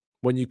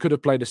when you could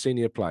have played a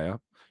senior player.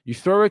 You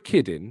throw a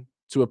kid in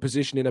to a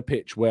position in a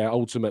pitch where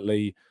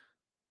ultimately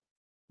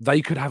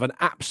they could have an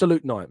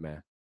absolute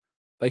nightmare.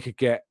 They could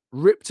get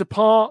ripped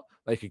apart.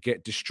 They could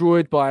get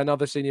destroyed by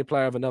another senior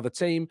player of another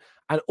team.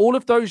 And all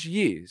of those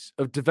years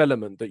of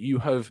development that you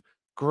have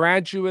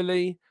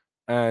gradually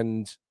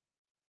and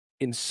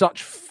in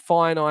such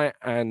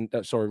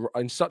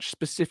in such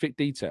specific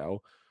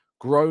detail,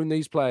 grown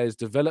these players,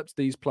 developed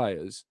these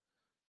players,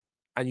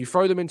 and you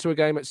throw them into a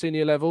game at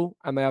senior level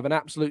and they have an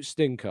absolute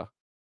stinker.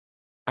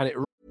 And it...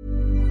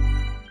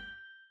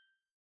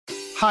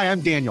 Hi,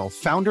 I'm Daniel,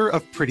 founder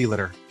of Pretty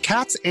Litter.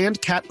 Cats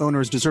and cat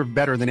owners deserve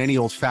better than any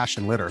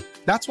old-fashioned litter.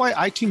 That's why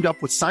I teamed up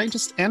with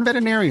scientists and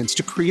veterinarians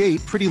to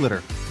create Pretty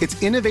Litter.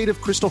 Its innovative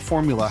crystal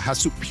formula has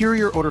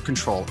superior odor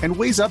control and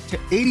weighs up to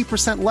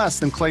 80% less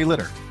than clay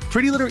litter.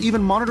 Pretty Litter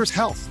even monitors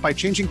health by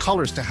changing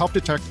colors to help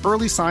detect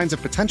early signs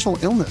of potential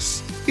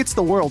illness. It's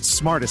the world's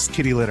smartest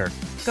kitty litter.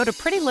 Go to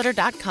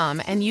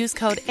prettylitter.com and use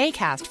code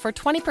ACAST for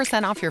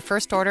 20% off your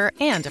first order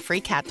and a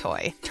free cat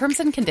toy. Terms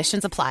and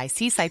conditions apply.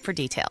 See site for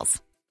details.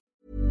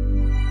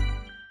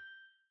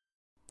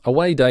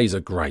 Away days are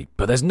great,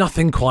 but there's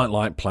nothing quite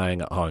like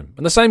playing at home.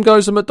 And the same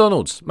goes for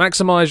McDonald's.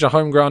 Maximise your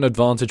home ground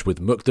advantage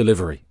with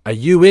McDelivery. Are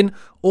you in?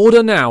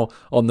 Order now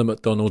on the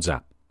McDonald's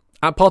app.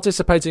 At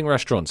participating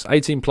restaurants,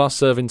 18 plus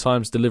serving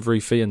times, delivery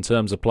fee and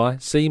terms apply.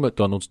 See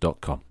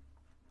mcdonalds.com.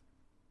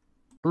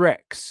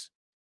 Rex,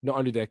 not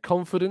only their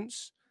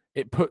confidence,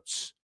 it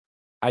puts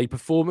a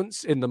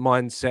performance in the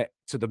mindset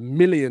to the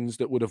millions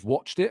that would have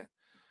watched it.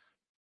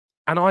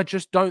 And I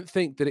just don't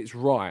think that it's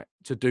right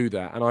to do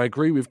that. And I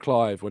agree with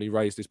Clive when he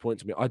raised this point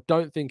to me. I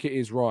don't think it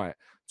is right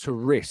to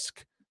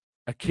risk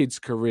a kid's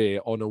career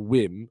on a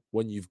whim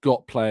when you've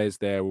got players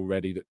there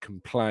already that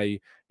can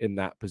play in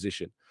that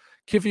position.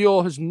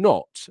 Kivior has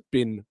not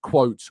been,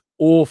 quote,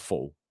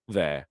 awful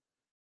there.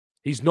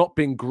 He's not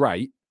been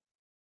great.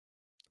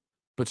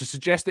 But to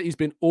suggest that he's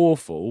been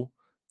awful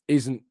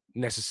isn't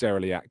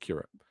necessarily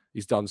accurate.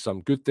 He's done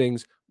some good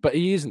things, but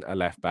he isn't a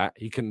left back.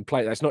 He can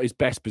play. That's not his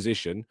best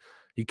position.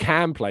 He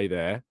can play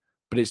there,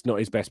 but it's not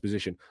his best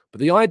position. But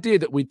the idea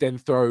that we'd then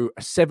throw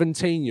a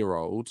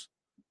 17-year-old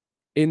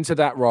into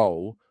that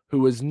role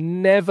who has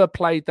never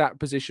played that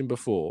position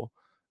before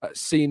at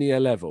senior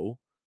level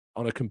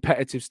on a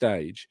competitive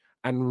stage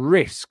and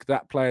risk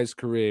that player's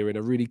career in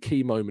a really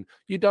key moment,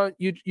 you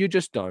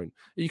just don't.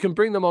 You can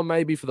bring them on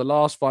maybe for the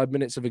last 5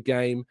 minutes of a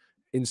game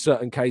in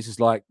certain cases,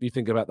 like you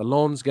think about the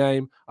Lens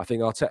game. I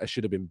think Arteta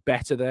should have been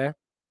better there.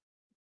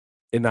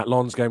 In that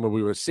Lens game where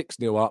we were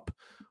 6-0 up,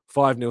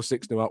 5-0,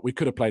 6-0 up, we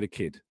could have played a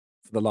kid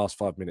for the last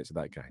 5 minutes of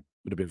that game.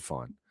 Would have been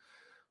fine.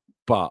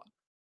 But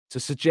to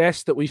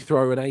suggest that we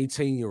throw an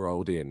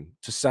 18-year-old in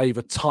to save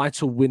a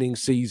title-winning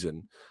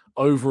season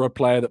over a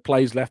player that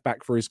plays left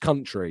back for his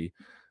country,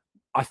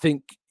 I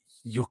think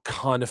you're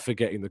kind of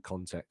forgetting the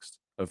context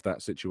of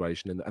that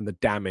situation and the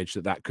damage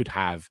that could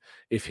have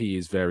if he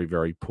is very,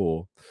 very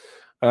poor.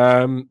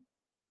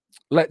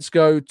 Let's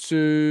go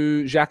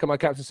to Xhaka. My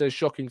captain says,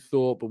 shocking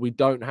thought, but we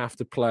don't have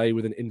to play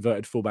with an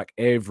inverted fullback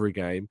every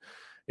game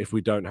if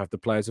we don't have the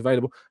players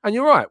available. And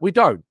you're right, we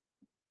don't.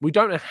 We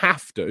don't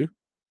have to.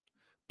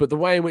 But the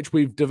way in which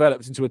we've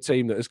developed into a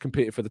team that has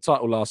competed for the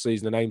title last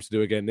season and aims to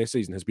do again this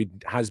season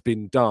has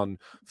been done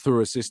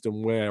through a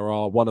system where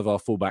one of our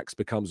fullbacks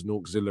becomes an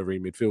auxiliary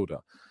midfielder.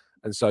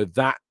 And so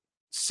that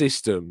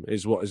system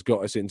is what has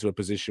got us into a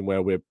position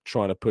where we're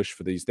trying to push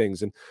for these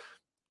things. And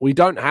we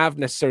don't have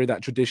necessarily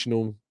that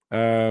traditional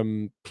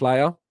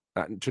player,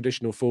 that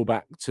traditional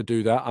fullback to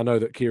do that. I know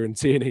that Kieran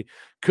Tierney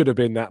could have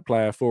been that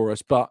player for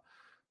us, but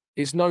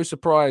it's no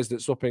surprise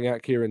that swapping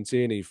out Kieran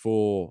Tierney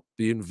for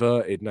the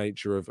inverted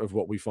nature of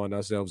what we find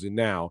ourselves in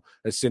now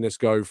has seen us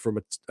go from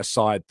a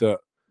side that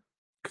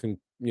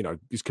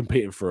is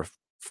competing for a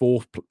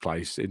fourth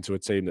place into a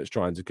team that's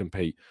trying to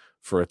compete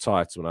for a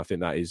title. And I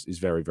think that is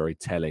very, very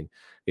telling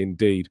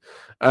indeed.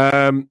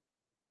 Let's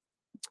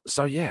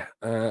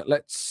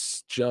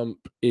jump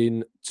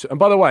in. And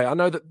by the way, I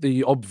know that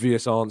the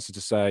obvious answer to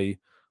say,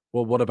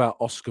 well, what about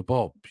Oscar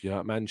Bob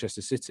at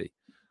Manchester City?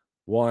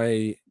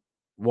 Why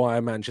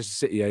are Manchester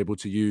City able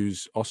to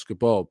use Oscar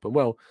Bob? And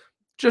well,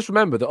 just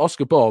remember that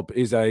Oscar Bob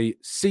is a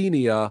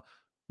senior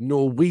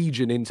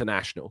Norwegian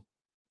international,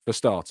 for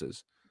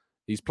starters.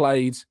 He's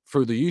played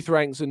through the youth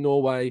ranks in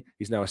Norway.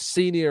 He's now a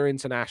senior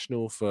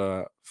international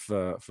for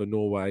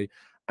Norway.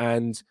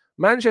 And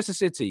Manchester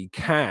City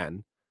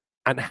can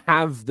and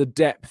have the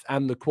depth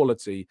and the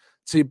quality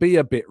to be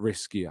a bit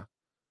riskier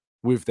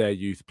with their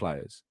youth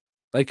players.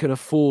 They can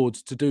afford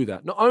to do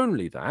that. Not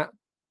only that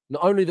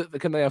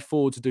can they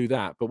afford to do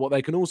that, but what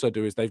they can also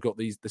do is they've got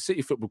the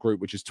City Football Group,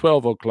 which is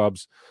 12 odd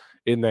clubs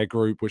in their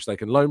group, which they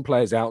can loan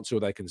players out to, or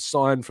they can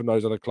sign from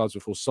those other clubs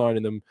before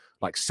signing them,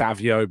 like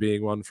Savio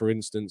being one, for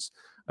instance.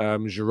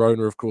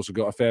 Girona, of course, have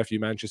got a fair few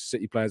Manchester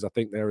City players, I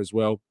think, there as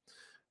well.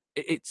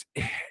 I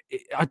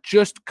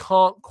just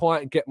can't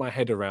quite get my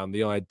head around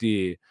the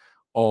idea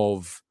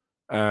of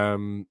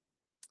throwing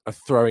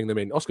them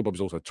in. Oscar Bob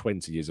is also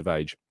 20 years of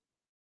age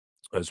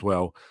as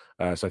well.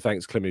 So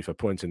thanks, Clemmy, for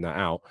pointing that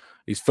out.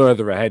 He's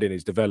further ahead in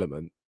his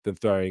development than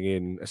throwing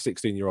in a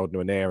 16-year-old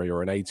Nwaneri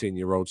or an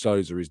 18-year-old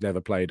Sousa who's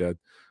never played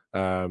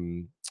a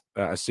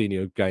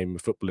senior game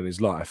of football in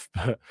his life.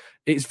 But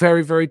it's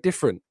very, very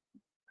different,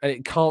 and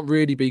it can't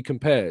really be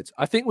compared.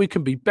 I think we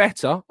can be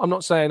better. I'm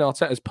not saying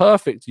Arteta's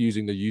perfect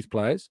using the youth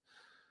players.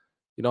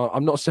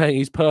 I'm not saying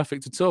he's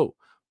perfect at all.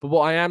 But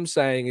what I am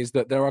saying is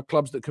that there are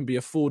clubs that can be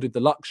afforded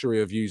the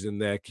luxury of using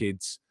their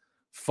kids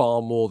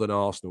far more than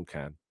Arsenal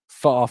can.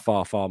 Far,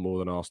 far, far more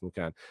than Arsenal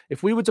can.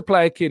 If we were to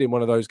play a kid in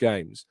one of those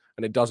games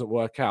and it doesn't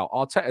work out,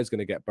 Arteta's going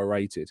to get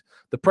berated.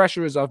 The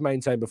pressure, as I've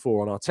maintained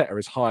before, on Arteta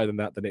is higher than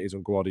it is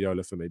on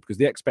Guardiola for me, because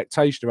the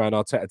expectation around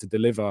Arteta to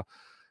deliver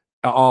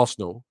at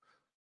Arsenal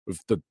with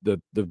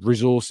the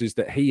resources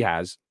that he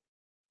has,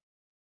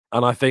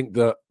 and I think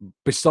that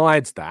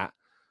besides that,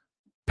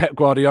 Pep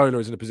Guardiola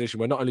is in a position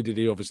where not only did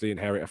he obviously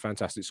inherit a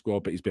fantastic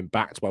squad, but he's been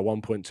backed by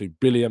 £1.2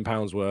 billion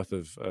worth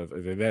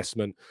of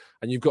investment.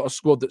 And you've got a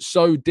squad that's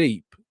so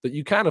deep that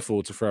you can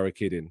afford to throw a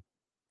kid in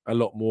a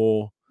lot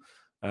more,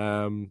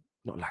 not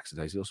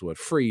lackadaisically, what's the word?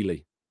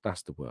 Freely.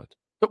 That's the word.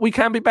 But we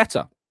can be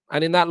better.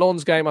 And in that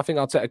Lens game, I think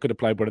Arteta could have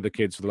played one of the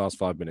kids for the last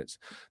 5 minutes.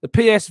 The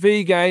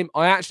PSV game,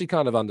 I actually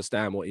kind of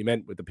understand what he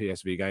meant with the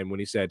PSV game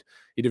when he said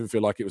he didn't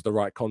feel like it was the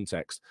right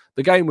context.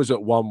 The game was at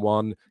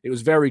 1-1. It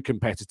was very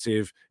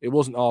competitive. It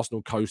wasn't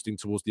Arsenal coasting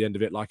towards the end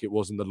of it like it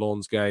was in the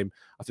Lens game.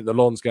 I think the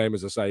Lens game,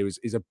 as I say,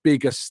 is a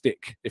bigger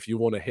stick if you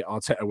want to hit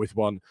Arteta with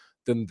one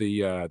than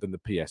the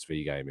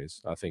PSV game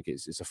is. I think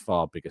it's a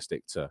far bigger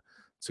stick to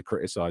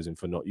criticise him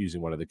for not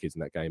using one of the kids in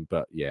that game.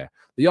 But yeah,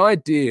 the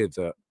idea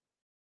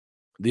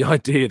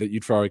that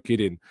you'd throw a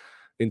kid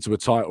into a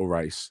title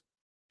race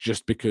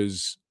just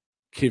because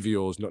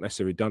Kivior's not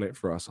necessarily done it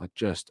for us, I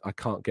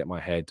can't get my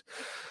head.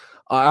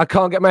 I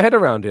can't get my head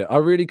around it. I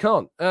really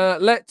can't.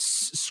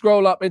 Let's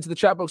scroll up into the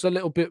chat box a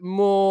little bit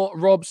more.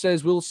 Rob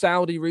says, will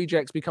Saudi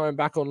rejects be coming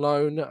back on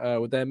loan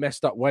with their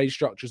messed up wage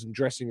structures and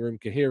dressing room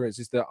coherence?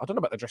 I don't know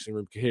about the dressing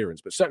room coherence,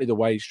 but certainly the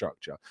wage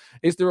structure.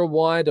 Is there a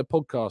wider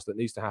podcast that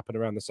needs to happen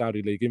around the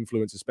Saudi League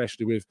influence,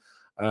 especially with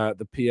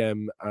the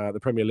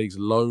Premier League's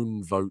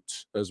loan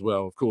vote as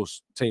well? Of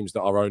course, teams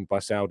that are owned by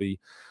Saudi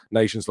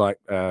nations like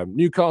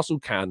Newcastle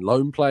can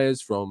loan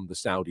players from the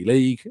Saudi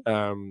League.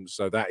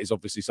 So that is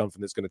obviously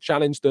something that's going to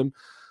challenge them.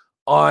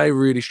 I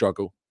really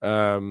struggle.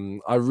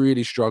 To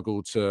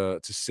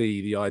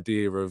see the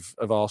idea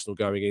of Arsenal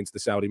going into the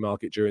Saudi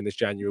market during this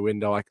January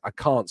window. I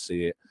can't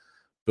see it,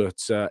 but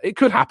it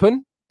could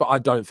happen, but I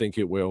don't think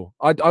it will.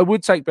 I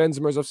would take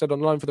Benzema, as I've said,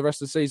 on loan for the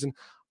rest of the season.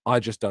 I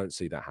just don't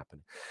see that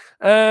happening.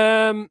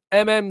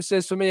 MM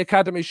says, for me,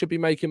 academies should be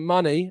making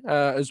money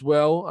as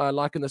well,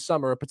 like in the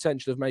summer, a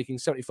potential of making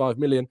 75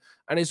 million.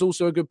 And it's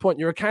also a good point.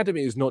 Your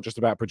academy is not just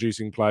about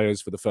producing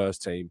players for the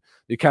first team.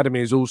 The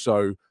academy is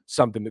also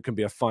something that can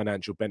be a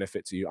financial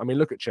benefit to you. I mean,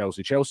 look at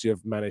Chelsea. Chelsea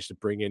have managed to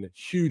bring in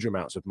huge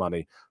amounts of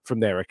money from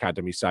their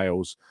academy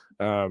sales.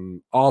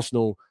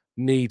 Arsenal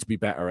need to be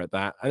better at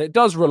that. And it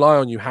does rely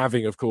on you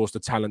having, of course, the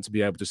talent to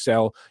be able to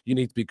sell. You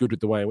need to be good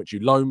with the way in which you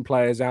loan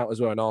players out as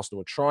well. And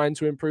Arsenal are trying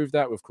to improve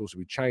that. Of course,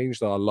 we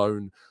changed our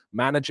loan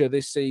manager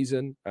this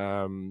season.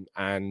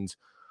 And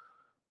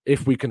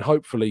if we can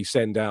hopefully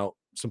send out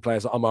some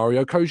players like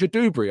Mario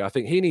Koja-Dubry, I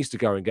think he needs to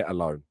go and get a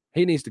loan.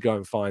 He needs to go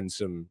and find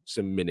some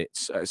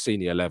minutes at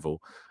senior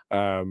level.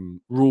 Raw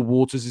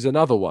Waters is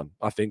another one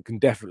I think can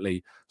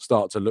definitely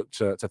start to look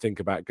to think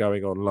about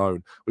going on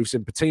loan. We've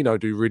seen Patino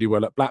do really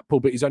well at Blackpool,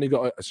 but he's only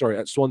got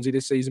at Swansea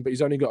this season, but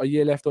he's only got a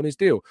year left on his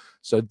deal.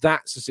 So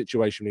that's a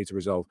situation we need to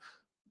resolve.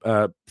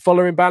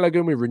 Following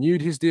Balogun, we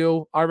renewed his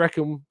deal. I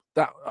reckon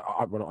that,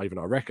 well, not even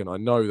I reckon, I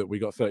know that we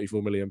got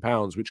 £34 million,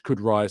 which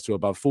could rise to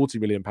above £40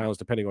 million,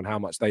 depending on how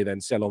much they then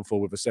sell on for,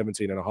 with a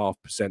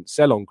 17.5%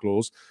 sell-on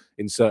clause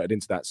inserted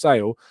into that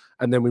sale.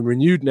 And then we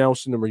renewed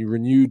Nelson, and we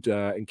renewed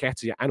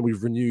Nketiah, and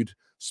we've renewed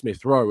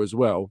Smith Rowe as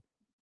well.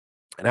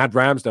 And add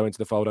Ramsdale into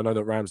the fold. I know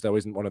that Ramsdale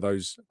isn't one of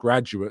those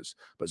graduates,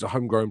 but as a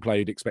homegrown player,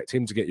 you'd expect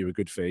him to get you a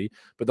good fee.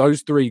 But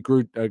those three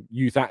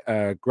youth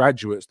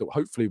graduates that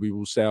hopefully we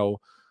will sell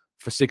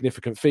for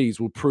significant fees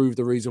will prove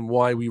the reason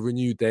why we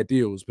renewed their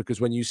deals.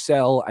 Because when you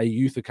sell a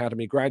youth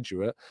academy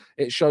graduate,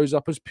 it shows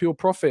up as pure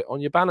profit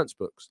on your balance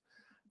books,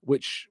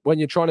 which when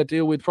you're trying to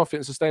deal with profit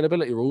and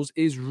sustainability rules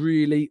is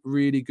really,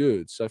 really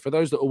good. So for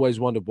those that always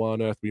wondered why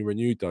on earth we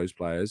renewed those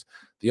players,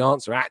 the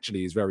answer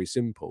actually is very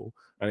simple.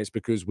 And it's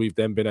because we've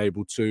then been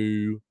able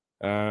to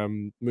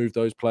move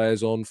those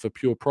players on for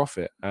pure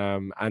profit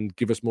and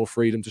give us more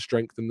freedom to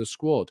strengthen the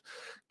squad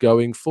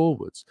going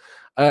forwards.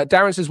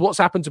 Darren says, what's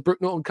happened to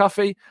Brooke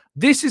Norton-Cuffy?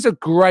 This is a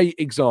great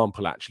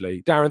example,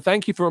 actually. Darren,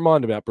 thank you for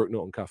reminding me about Brooke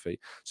Norton-Cuffy.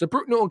 So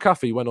Brooke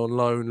Norton-Cuffy went on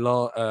loan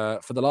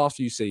for the last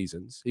few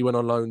seasons. He went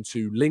on loan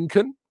to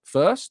Lincoln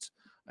first.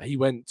 He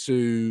went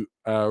to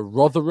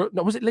Rotherham.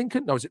 No, was it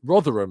Lincoln? No, was it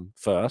Rotherham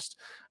first?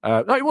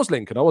 No, it was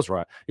Lincoln. I was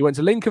right. He went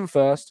to Lincoln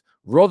first,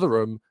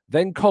 Rotherham,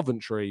 then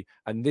Coventry,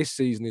 and this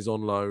season is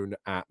on loan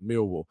at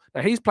Millwall.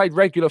 Now, he's played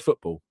regular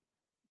football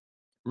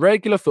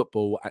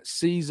at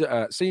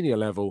senior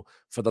level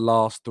for the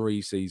last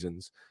 3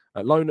 seasons.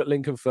 Loan at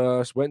Lincoln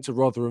first, went to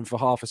Rotherham for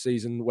half a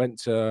season, went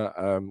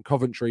to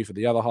Coventry for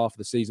the other half of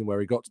the season, where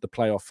he got to the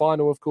playoff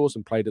final, of course,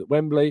 and played at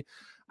Wembley,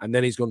 and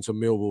then he's gone to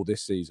Millwall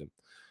this season.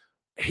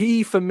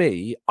 He, for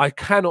me, I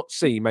cannot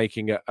see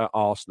making it at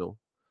Arsenal.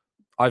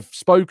 I've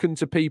spoken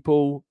to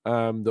people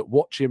that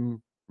watch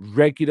him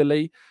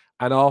regularly,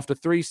 and after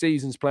 3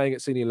 seasons playing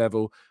at senior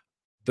level,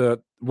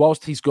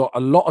 whilst he's got a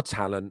lot of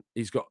talent,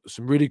 he's got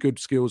some really good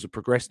skills of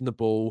progressing the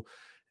ball.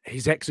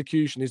 His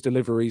execution, his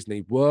deliveries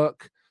need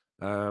work.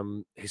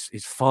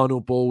 His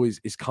final ball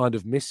is kind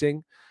of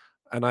missing,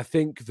 and I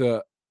think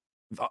that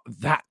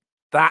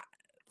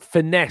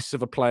finesse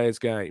of a player's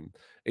game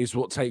is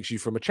what takes you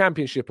from a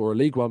Championship or a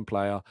League One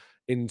player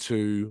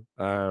into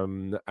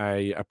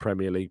a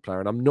Premier League player.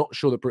 And I'm not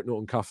sure that Brooke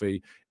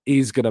Norton-Cuffy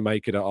is going to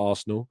make it at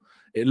Arsenal.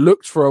 It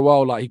looked for a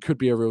while like he could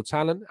be a real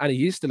talent, and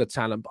he is still a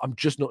talent, but I'm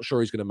just not sure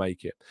he's going to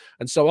make it.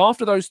 And so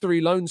after those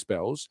 3 loan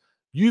spells,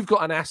 you've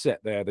got an asset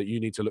there that you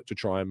need to look to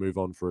try and move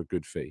on for a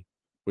good fee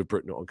with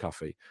Brooke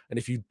Norton-Cuffy. And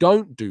if you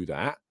don't do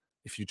that,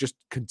 if you just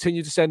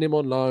continue to send him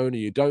on loan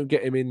and you don't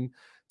get him in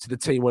to the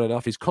team well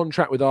enough, his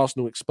contract with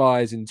Arsenal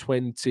expires in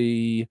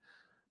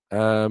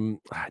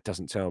it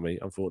doesn't tell me,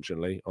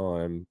 unfortunately,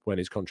 when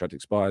his contract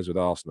expires with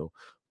Arsenal.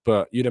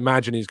 But you'd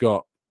imagine he's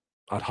got,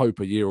 I'd hope,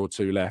 a year or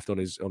 2 left on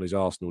his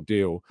Arsenal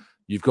deal.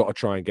 You've got to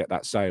try and get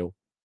that sale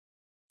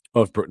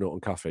of Brooke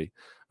Norton-Cuffy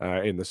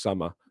in the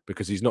summer,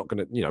 because he's not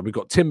going to, we've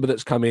got Timber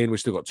that's come in. We've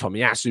still got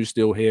Tomiyasu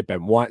still here.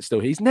 Ben White still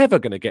here. He's never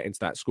going to get into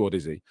that squad,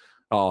 is he,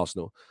 at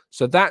Arsenal?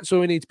 So that's where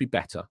we need to be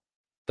better.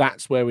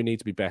 That's where we need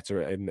to be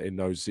better in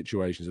those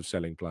situations of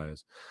selling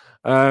players.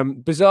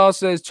 Bizarre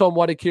says, Tom,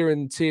 why did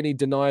Kieran Tierney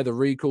deny the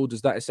recall?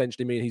 Does that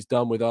essentially mean he's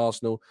done with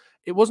Arsenal?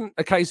 It wasn't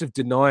a case of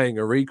denying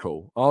a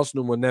recall.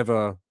 Arsenal were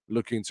never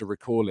looking to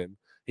recall him.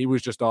 He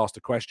was just asked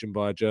a question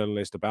by a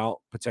journalist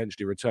about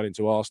potentially returning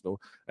to Arsenal,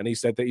 and he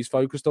said that he's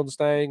focused on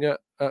staying at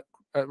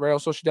Real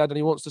Sociedad and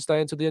he wants to stay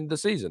until the end of the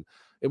season.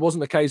 It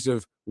wasn't a case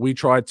of we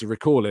tried to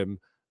recall him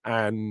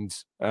and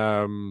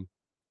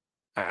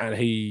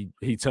he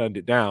turned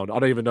it down. I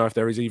don't even know if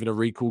there is even a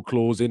recall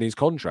clause in his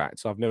contract.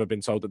 So I've never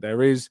been told that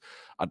there is.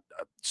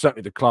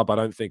 Certainly the club, I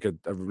don't think, are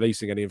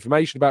releasing any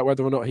information about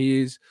whether or not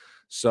he is.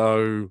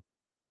 So,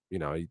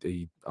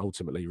 he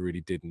ultimately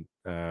really didn't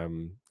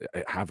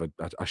have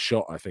a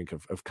shot, I think,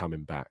 of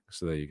coming back.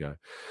 So there you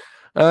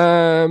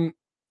go.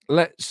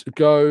 Let's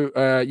go.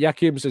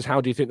 Yakim says,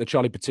 how do you think the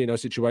Charlie Patino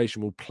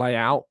situation will play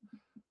out?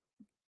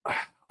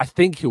 I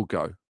think he'll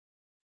go.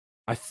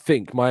 I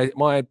think my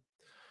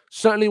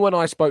certainly when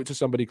I spoke to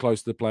somebody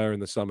close to the player in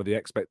the summer,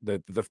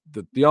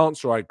 the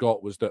answer I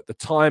got was that the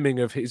timing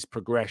of his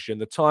progression,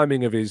 the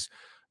timing of his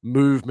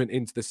movement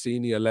into the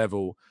senior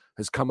level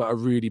has come at a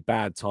really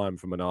bad time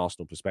from an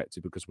Arsenal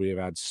perspective, because we have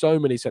had so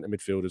many centre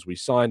midfielders. We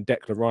signed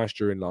Declan Rice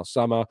during last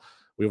summer.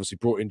 We obviously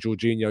brought in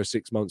Jorginho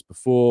 6 months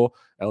before.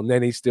 El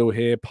Nenny's still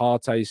here.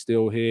 Partey's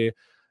still here.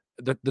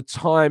 The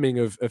timing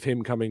of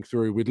him coming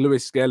through, with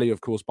Lewis Skelly,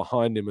 of course,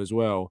 behind him as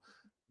well,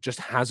 just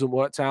hasn't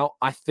worked out.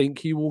 I think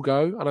he will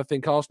go, and I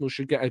think Arsenal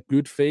should get a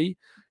good fee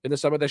in the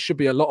summer. There should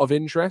be a lot of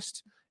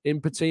interest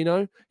in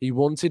Patino. He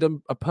wanted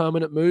a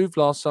permanent move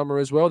last summer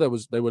as well.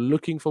 They were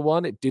looking for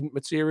one. It didn't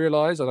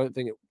materialise. I don't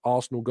think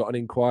Arsenal got an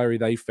inquiry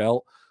they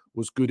felt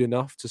was good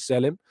enough to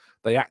sell him.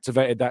 They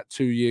activated that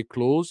 2-year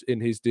clause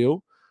in his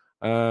deal.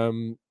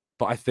 But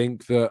I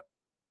think that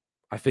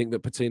I think that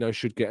Patino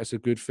should get us a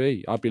good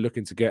fee. I'd be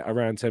looking to get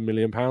around £10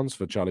 million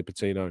for Charlie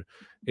Patino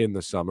in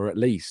the summer, at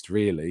least,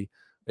 really.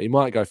 He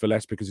might go for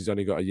less because he's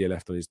only got a year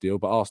left on his deal,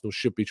 but Arsenal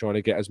should be trying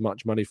to get as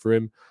much money for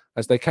him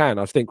as they can.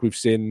 I think we've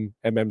seen,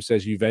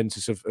 says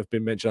Juventus have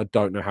been mentioned. I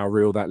don't know how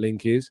real that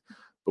link is,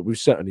 but we've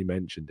certainly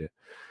mentioned it.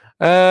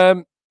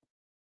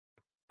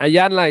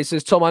 Yanley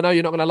says, Tom, I know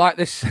you're not going to like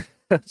this.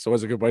 It's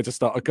always a good way to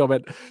start a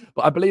comment.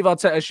 But I believe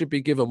Arteta should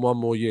be given one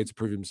more year to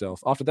prove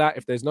himself. After that,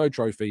 if there's no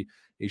trophy,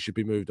 he should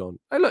be moved on.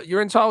 Hey, look,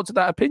 you're entitled to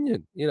that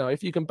opinion. You know,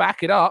 if you can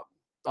back it up,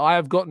 I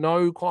have got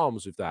no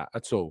qualms with that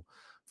at all.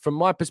 From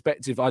my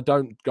perspective, I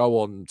don't go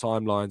on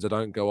timelines. I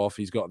don't go off,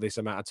 he's got this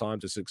amount of time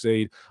to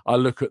succeed. I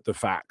look at the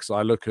facts.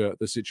 I look at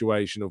the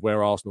situation of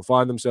where Arsenal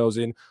find themselves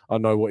in. I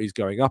know what he's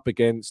going up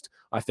against.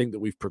 I think that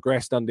we've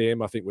progressed under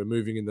him. I think we're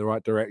moving in the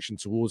right direction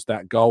towards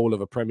that goal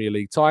of a Premier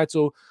League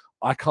title.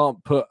 I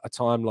can't put a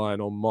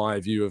timeline on my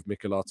view of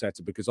Mikel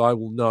Arteta because I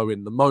will know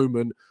in the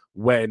moment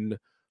when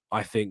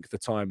I think the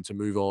time to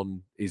move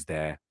on is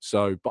there.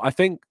 So, but I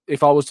think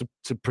if I was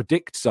to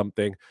predict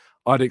something,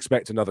 I'd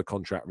expect another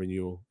contract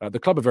renewal. The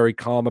club are very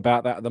calm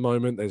about that at the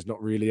moment. There's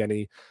not really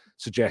any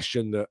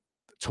suggestion that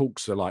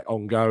talks are like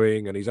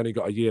ongoing and he's only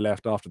got a year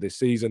left after this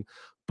season.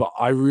 But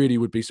I really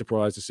would be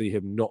surprised to see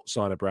him not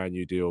sign a brand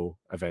new deal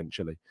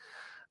eventually.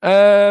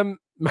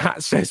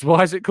 Matt says,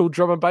 why is it called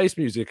drum and bass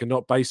music and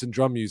not bass and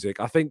drum music?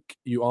 I think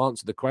you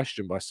answered the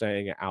question by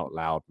saying it out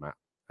loud, Matt.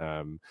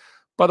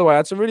 By the way, I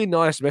had some really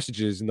nice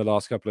messages in the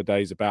last couple of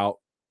days about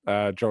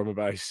drum and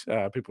bass.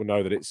 People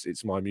know that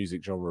it's my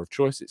music genre of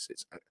choice.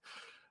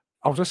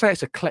 I was going to say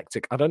it's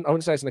eclectic. I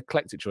wouldn't say it's an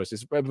eclectic choice.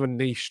 It's a bit of a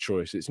niche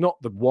choice. It's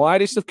not the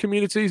widest of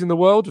communities in the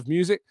world of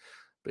music,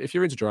 but if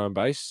you're into drum and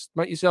bass,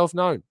 make yourself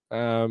known.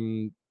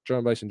 Drum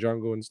and bass and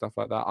jungle and stuff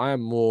like that. I am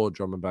more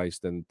drum and bass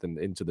than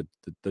into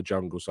the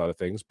jungle side of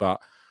things, but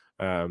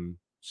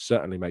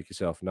certainly make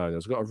yourself known. I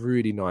got a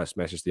really nice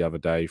message the other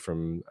day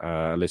from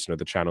a listener of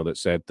the channel that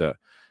said that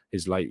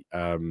his late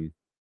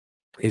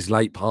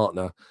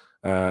partner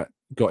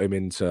got him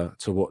into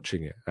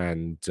watching it,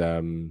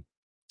 and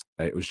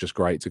it was just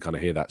great to kind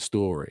of hear that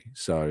story.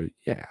 So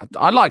yeah,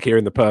 I like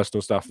hearing the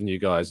personal stuff from you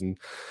guys, and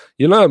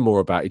you learn more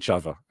about each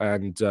other.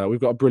 And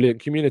we've got a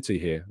brilliant community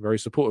here, very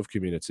supportive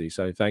community.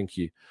 So thank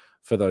you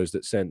for those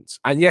that sent.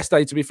 And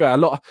yesterday, to be fair,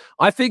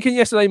 I think in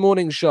yesterday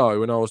morning's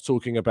show, when I was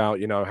talking about,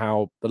 you know,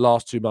 how the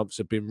last 2 months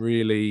have been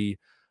really,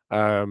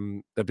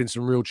 there've been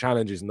some real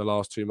challenges in the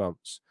last 2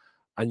 months,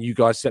 and you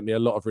guys sent me a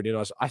lot of really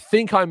nice. I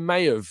think I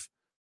may have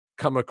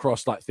come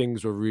across like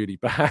things were really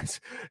bad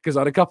because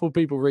I had a couple of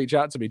people reach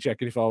out to me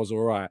checking if I was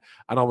all right,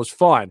 and I was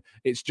fine.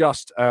 It's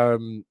just I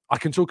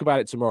can talk about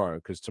it tomorrow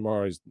because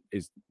tomorrow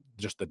is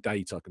just the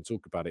date. I can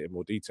talk about it in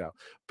more detail,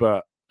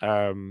 but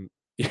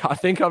yeah, I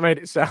think I made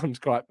it sound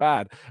quite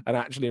bad, and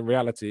actually in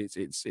reality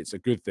it's a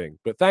good thing.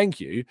 But thank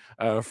you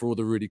for all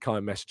the really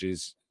kind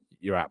messages.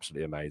 You're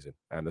absolutely amazing,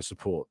 and the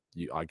support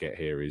I get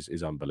here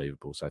is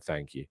unbelievable, so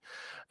thank you.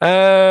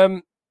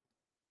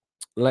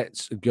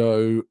 Let's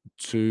go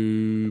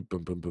to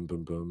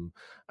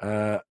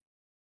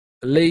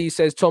Lee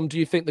says, Tom, do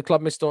you think the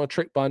club missed on a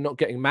trick by not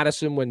getting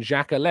Maddison when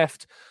Xhaka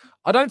left?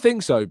 I don't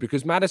think so,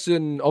 because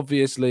Maddison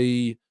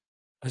obviously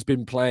has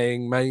been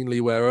playing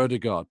mainly where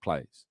Odegaard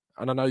plays.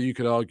 And I know you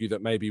could argue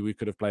that maybe we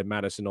could have played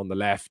Maddison on the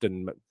left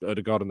and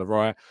Odegaard on the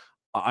right.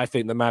 I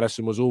think that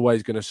Maddison was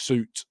always going to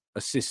suit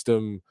a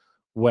system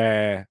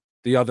where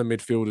the other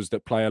midfielders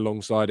that play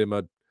alongside him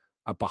are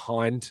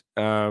behind.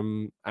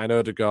 And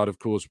Odegaard, of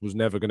course, was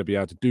never going to be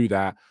able to do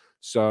that.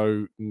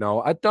 So,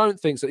 no, I don't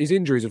think so. His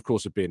injuries, of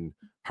course, have been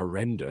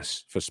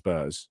horrendous for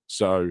Spurs.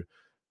 So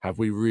have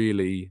we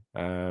really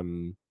have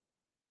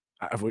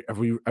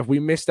we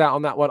missed out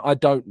on that one? I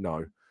don't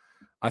know.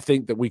 I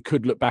think that we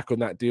could look back on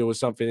that deal as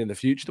something in the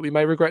future that we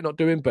may regret not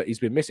doing, but he's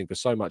been missing for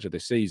so much of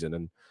this season,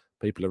 and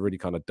people are really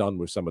kind of done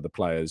with some of the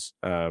players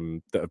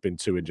that have been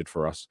too injured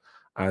for us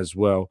as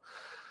well.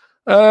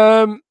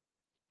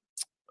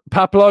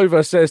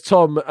 Paplova says,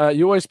 Tom,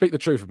 you always speak the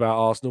truth about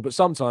Arsenal, but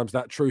sometimes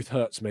that truth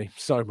hurts me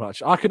so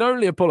much. I can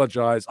only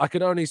apologise. I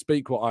can only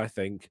speak what I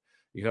think.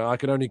 You know, I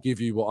can only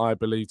give you what I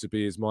believe to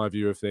be is my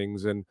view of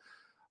things. And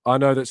I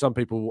know that some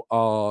people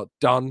are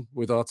done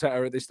with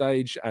Arteta at this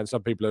stage, and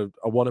some people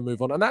want to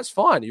move on. And that's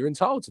fine. You're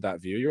entitled to that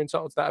view. You're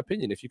entitled to that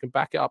opinion. If you can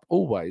back it up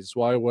always. That's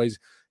why I always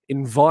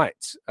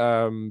invite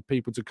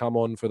people to come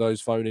on for those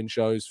phone-in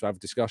shows, to have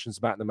discussions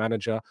about the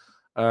manager.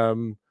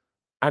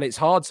 And it's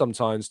hard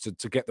sometimes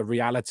to get the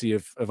reality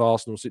of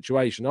Arsenal's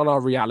situation. And our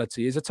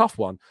reality is a tough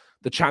one.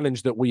 The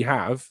challenge that we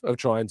have of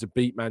trying to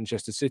beat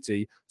Manchester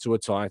City to a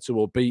title,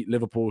 or beat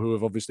Liverpool, who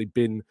have obviously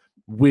been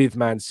with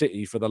Man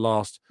City for the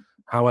last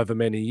however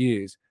many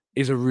years,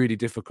 is a really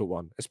difficult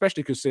one,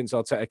 especially because since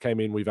Arteta came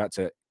in, we've had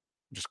to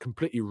just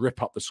completely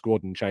rip up the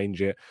squad and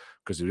change it,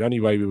 because the only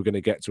way we were going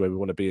to get to where we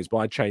want to be is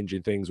by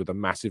changing things with a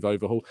massive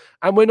overhaul.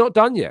 And we're not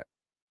done yet.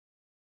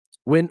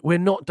 We're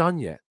not done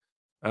yet.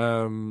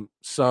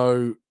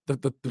 So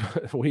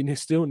we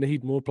still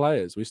need more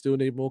players. We still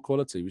need more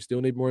quality. We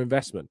still need more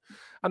investment.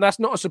 And that's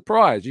not a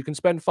surprise. You can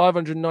spend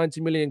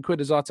 590 million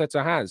quid as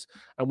Arteta has,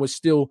 and we're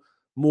still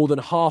more than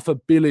 $500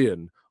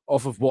 million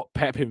off of what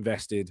Pep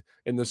invested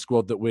in the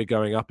squad that we're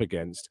going up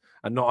against.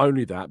 And not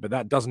only that, but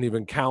that doesn't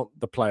even count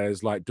the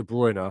players like De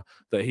Bruyne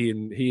that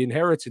he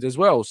inherited as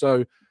well.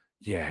 So,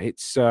 yeah,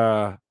 it's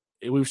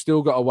we've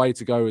still got a way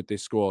to go with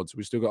this squad.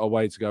 We've still got a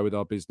way to go with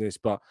our business.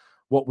 But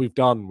what we've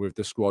done with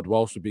the squad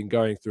whilst we've been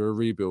going through a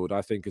rebuild,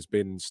 I think has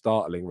been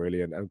startling,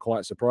 really, and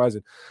quite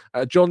surprising.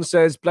 John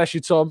says, bless you,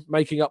 Tom,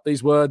 making up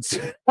these words.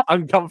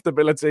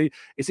 Uncomfortability.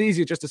 It's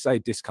easier just to say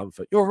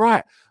discomfort. You're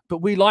right.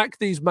 But we like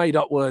these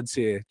made-up words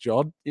here,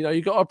 John. You know,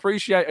 you've got to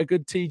appreciate a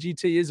good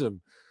TGT-ism.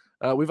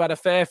 We've had a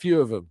fair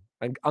few of them.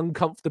 And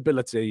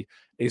uncomfortability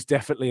is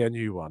definitely a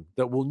new one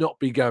that will not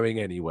be going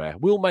anywhere.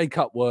 We'll make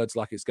up words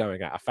like it's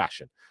going out of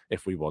fashion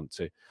if we want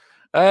to.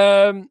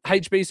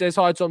 HB says,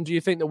 hi, Tom. Do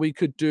you think that we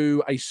could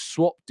do a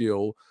swap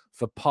deal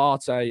for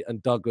Partey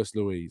and Douglas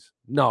Luiz?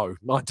 No,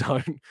 I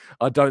don't.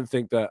 I don't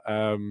think that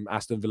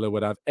Aston Villa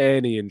would have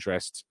any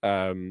interest.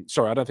 I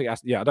don't think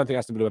Aston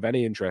Villa would have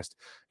any interest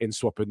in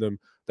swapping them.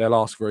 They'll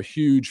ask for a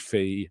huge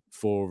fee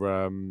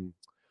for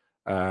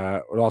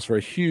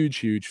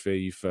huge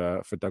fee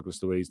for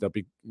Douglas Luiz. There'll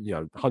be,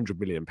 £100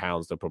 million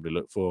they'll probably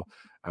look for,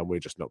 and we're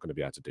just not going to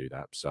be able to do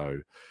that. So,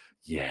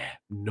 yeah,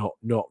 not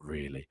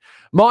really.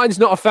 Martin's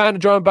not a fan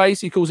of drum and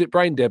bass. He calls it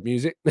brain dead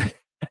music.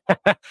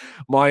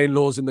 My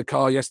in-laws in the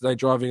car yesterday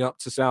driving up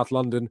to South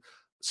London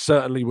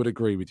certainly would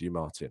agree with you,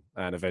 Martin.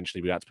 And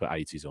eventually we had to put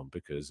 80s on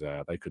because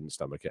they couldn't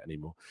stomach it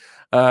anymore.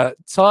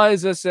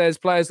 Tizer says,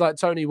 players like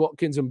Tony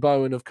Watkins and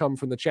Bowen have come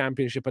from the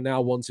Championship and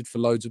now wanted for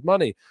loads of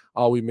money.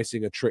 Are we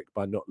missing a trick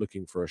by not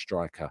looking for a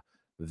striker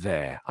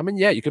there? I mean,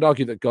 yeah, you could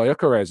argue that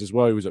Gyökeres as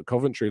well, who was at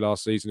Coventry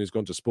last season, who's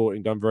gone to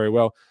Sporting, done very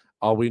well.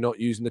 Are we not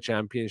using the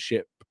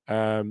Championship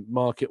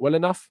market well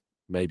enough?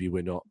 Maybe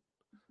we're not.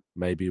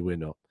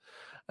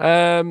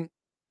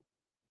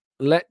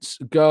 Let's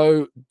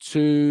go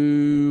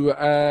to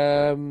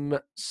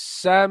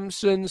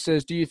Samson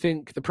says, do you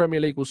think the Premier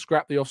League will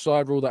scrap the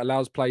offside rule that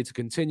allows play to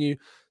continue?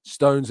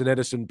 Stones and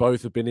Edison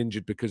both have been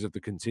injured because of the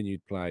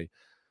continued play.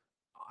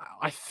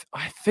 I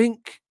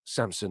think,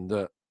 Samson,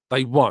 that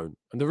they won't.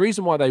 And the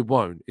reason why they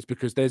won't is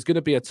because there's going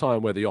to be a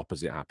time where the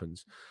opposite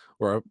happens,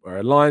 where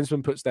a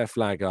linesman puts their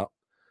flag up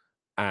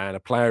and a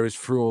player is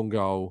through on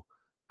goal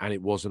and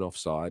it wasn't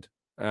offside.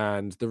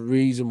 And the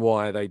reason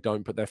why they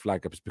don't put their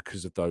flag up is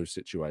because of those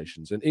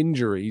situations and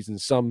injuries.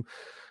 And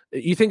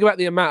you think about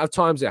the amount of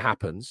times it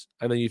happens,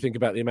 and then you think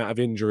about the amount of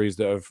injuries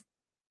that have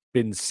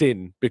been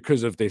sin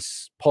because of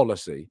this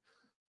policy.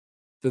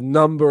 The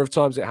number of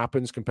times it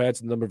happens compared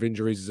to the number of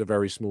injuries is a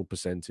very small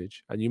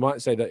percentage. And you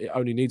might say that it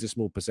only needs a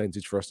small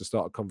percentage for us to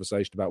start a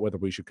conversation about whether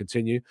we should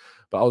continue.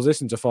 But I was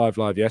listening to 5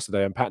 Live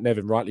yesterday, and Pat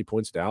Nevin rightly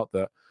pointed out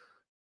that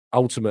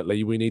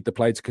ultimately we need the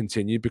play to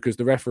continue because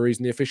the referees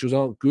and the officials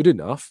aren't good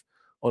enough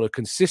on a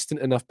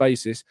consistent enough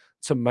basis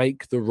to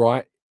make the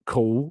right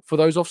call for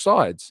those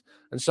offsides.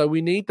 And so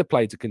we need the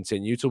play to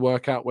continue to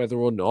work out whether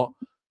or not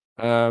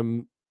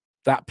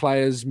that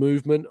player's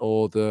movement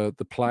or the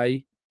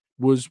play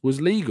was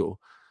legal.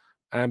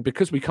 And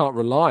because we can't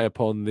rely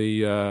upon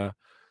the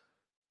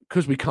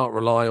officials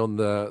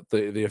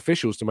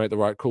to make the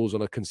right calls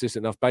on a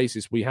consistent enough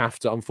basis, we have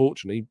to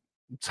unfortunately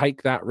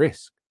take that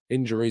risk.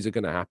 Injuries are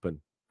going to happen,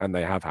 and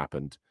they have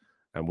happened.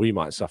 And we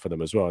might suffer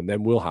them as well. And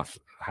then we'll have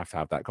to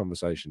have that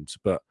conversation.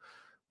 But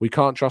we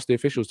can't trust the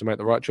officials to make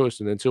the right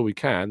choice. And until we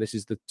can, this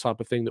is the type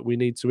of thing that we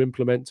need to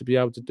implement to be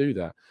able to do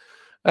that.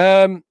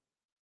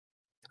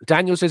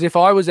 Daniel says, if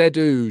I was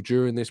Edu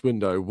during this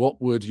window,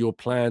 what would your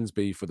plans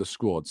be for the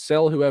squad?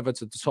 Sell whoever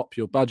to top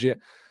your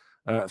budget,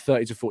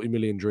 30 to 40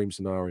 million dream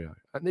scenario.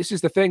 And this is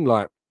the thing,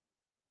 like,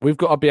 we've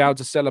got to be able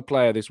to sell a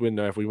player this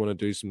window if we want to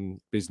do some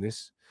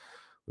business.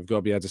 We've got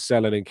to be able to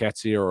sell an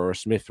Nketiah or a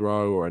Smith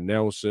Rowe or a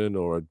Nelson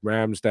or a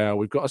Ramsdale.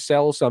 We've got to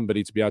sell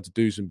somebody to be able to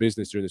do some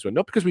business during this one.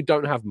 Not because we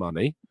don't have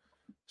money.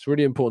 It's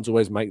really important to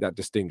always make that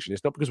distinction.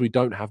 It's not because we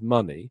don't have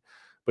money,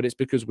 but it's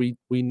because we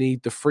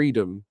need the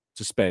freedom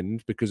to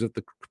spend because of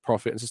the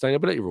profit and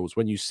sustainability rules.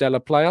 When you sell a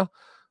player,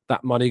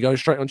 that money goes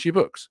straight onto your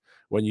books.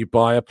 When you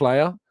buy a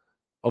player,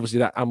 obviously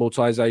that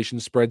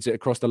amortization spreads it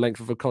across the length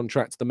of a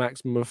contract to the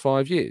maximum of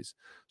 5 years.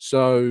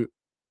 So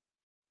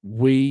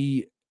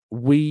we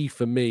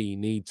for me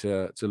need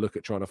to look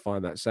at trying to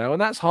find that sale,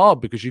 and that's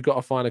hard because you've got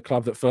to find a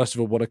club that first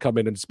of all want to come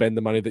in and spend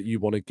the money that you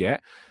want to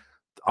get.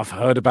 I've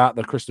heard about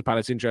the Crystal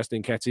Palace interest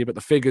in Nketiah, but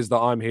the figures that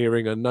I'm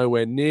hearing are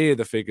nowhere near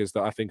the figures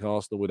that I think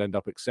Arsenal would end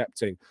up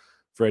accepting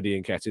for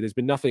Eddie Nketiah. There's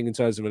been nothing in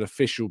terms of an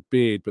official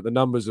bid, but the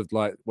numbers of,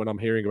 like, when I'm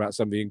hearing about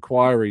some of the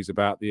inquiries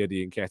about the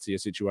Eddie Nketiah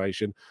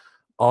situation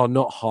are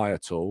not high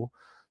at all.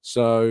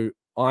 So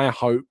I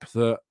hope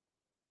that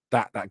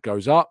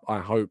goes up. I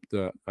hope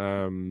that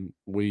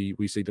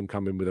we see them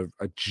come in with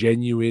a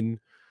genuine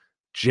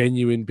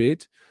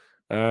bid,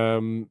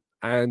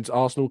 and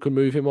Arsenal can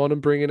move him on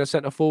and bring in a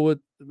centre forward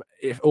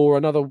or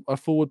a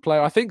forward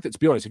player. I think that, to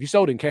be honest, if you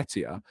sold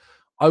Nketiah,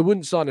 I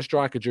wouldn't sign a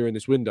striker during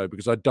this window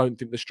because I don't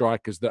think the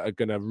strikers that are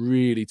going to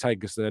really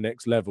take us to the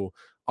next level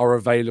are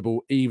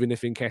available, even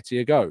if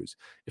Nketiah goes.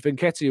 If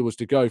Nketiah was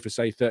to go for,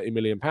 say, £30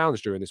 million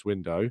during this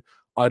window,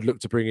 I'd look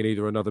to bring in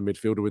either another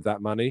midfielder with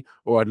that money,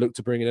 or I'd look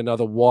to bring in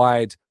another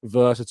wide,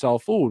 versatile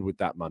forward with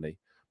that money.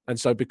 And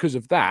so because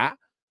of that,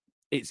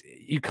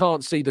 you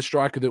can't see the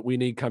striker that we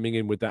need coming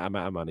in with that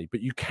amount of money.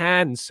 But you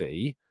can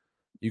see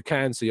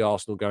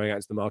Arsenal going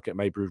out to the market,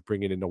 maybe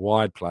bringing in a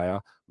wide player,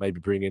 maybe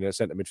bringing in a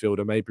centre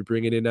midfielder, maybe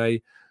bringing in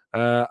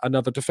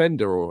another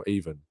defender or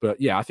even. But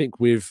yeah, I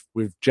think with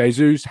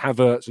Jesus,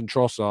 Havertz and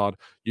Trossard,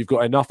 you've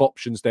got enough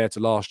options there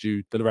to last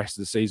you the rest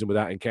of the season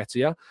without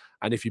Nketiah.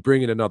 And if you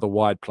bring in another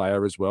wide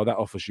player as well, that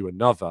offers you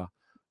another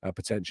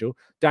potential.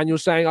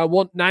 Daniel's saying, I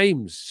want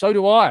names. So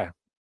do I.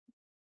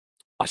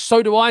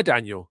 So do I,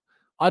 Daniel.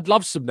 I'd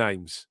love some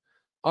names.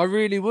 I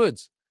really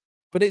would.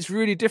 But it's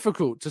really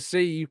difficult to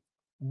see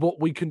what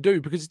we can do,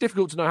 because it's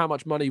difficult to know how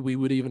much money we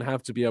would even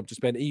have to be able to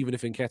spend, even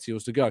if Nketiah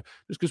was to go.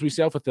 Just because we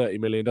sell for 30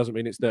 million doesn't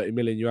mean it's 30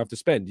 million you have to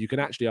spend. You can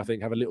actually, I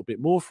think, have a little bit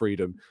more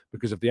freedom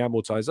because of the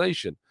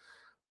amortization.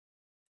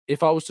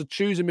 If I was to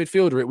choose a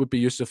midfielder, it would be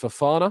Yusuf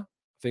Fofana.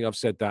 I think I've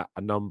said that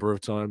a number of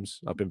times.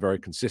 I've been very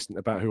consistent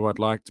about who I'd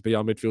like to be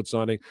our midfield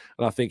signing.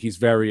 And I think he's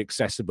very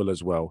accessible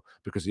as well,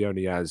 because he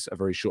only has a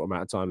very short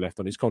amount of time left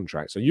on his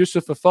contract. So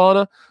Yusuf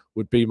Fofana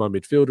would be my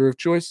midfielder of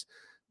choice.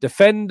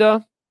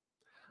 Defender,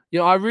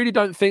 I really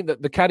don't think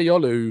that the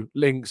Kadiolu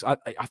links, I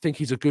think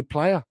he's a good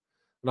player.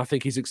 And I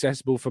think he's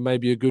accessible for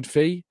maybe a good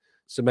fee.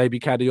 So maybe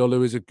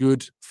Kadiolu is a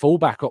good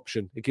fullback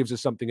option. It gives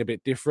us something a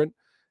bit different.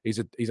 He's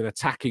an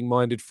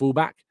attacking-minded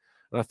fullback,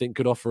 and I think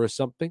could offer us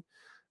something.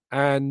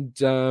 And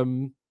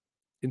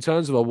in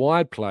terms of a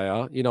wide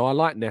player, I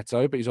like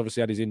Neto, but he's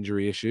obviously had his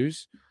injury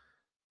issues.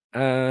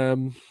 But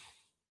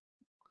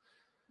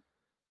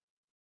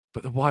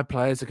the wide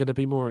players are going to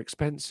be more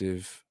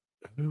expensive.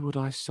 Who would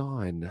I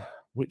sign?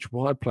 Which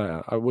wide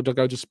player? Would I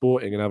go to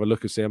Sporting and have a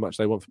look and see how much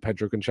they want for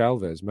Pedro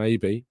Gonçalves?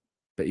 Maybe.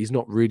 But he's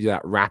not really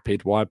that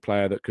rapid wide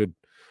player that could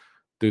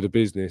do the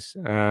business.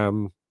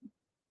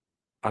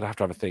 I'd have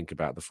to have a think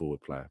about the forward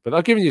player. But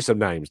I've given you some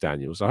names,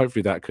 Daniel, so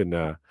hopefully that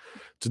can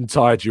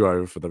tide you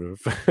over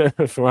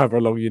for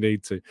however long you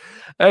need to.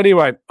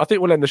 Anyway, I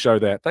think we'll end the show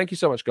there. Thank you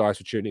so much, guys,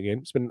 for tuning in.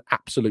 It's been an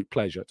absolute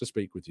pleasure to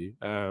speak with you.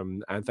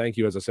 And thank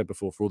you, as I said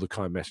before, for all the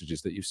kind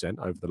messages that you've sent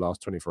over the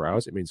last 24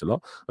 hours. It means a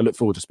lot. I look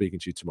forward to speaking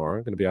to you tomorrow.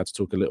 I'm going to be able to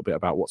talk a little bit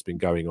about what's been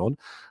going on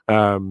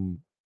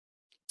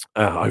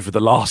over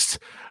the last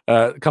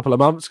couple of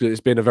months, because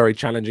it's been a very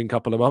challenging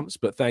couple of months.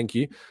 But thank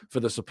you for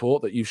the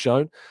support that you've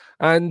shown.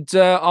 And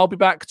I'll be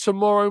back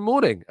tomorrow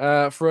morning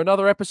for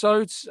another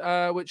episode,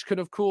 which can,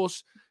 of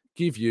course,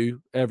 give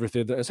you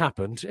everything that has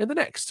happened in the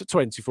next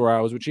 24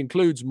 hours, which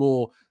includes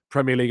more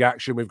Premier League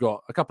action. We've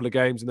got a couple of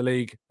games in the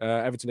league,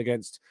 Everton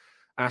against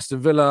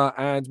Aston Villa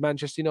and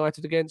Manchester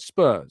United against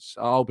Spurs.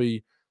 I'll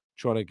be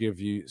trying to give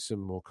you some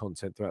more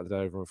content throughout the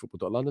day over on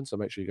football.london. So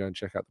make sure you go and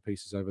check out the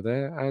pieces over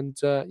there. And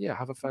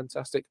have a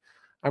fantastic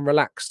and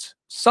relaxed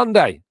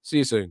Sunday. See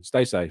you soon.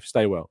 Stay safe,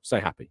 stay well, stay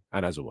happy.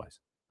 And as always,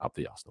 up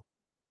the Arsenal.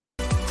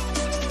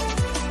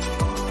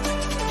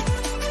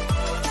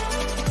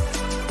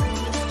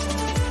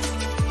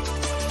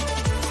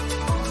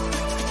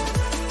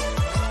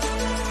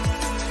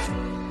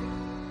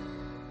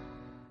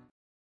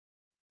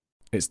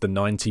 It's the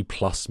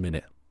 90-plus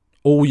minute.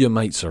 All your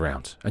mates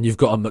around, and you've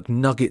got a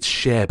McNuggets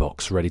share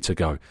box ready to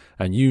go,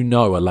 and you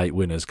know a late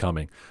winner's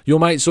coming. Your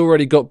mate's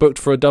already got booked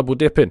for a double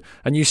dipping,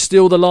 and you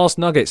steal the last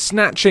nugget,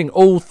 snatching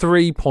all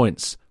 3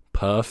 points.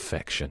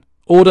 Perfection.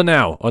 Order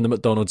now on the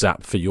McDonald's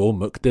app for your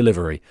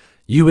McDelivery.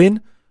 You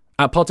in?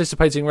 At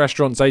participating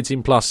restaurants,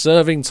 18 plus,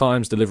 serving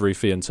times, delivery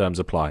fee and terms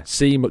apply.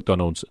 See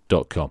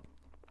mcdonalds.com.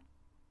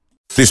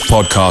 This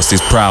podcast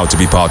is proud to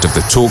be part of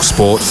the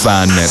TalkSport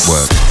Fan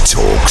Network.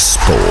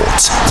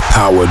 TalkSport.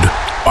 Powered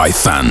by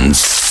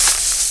fans.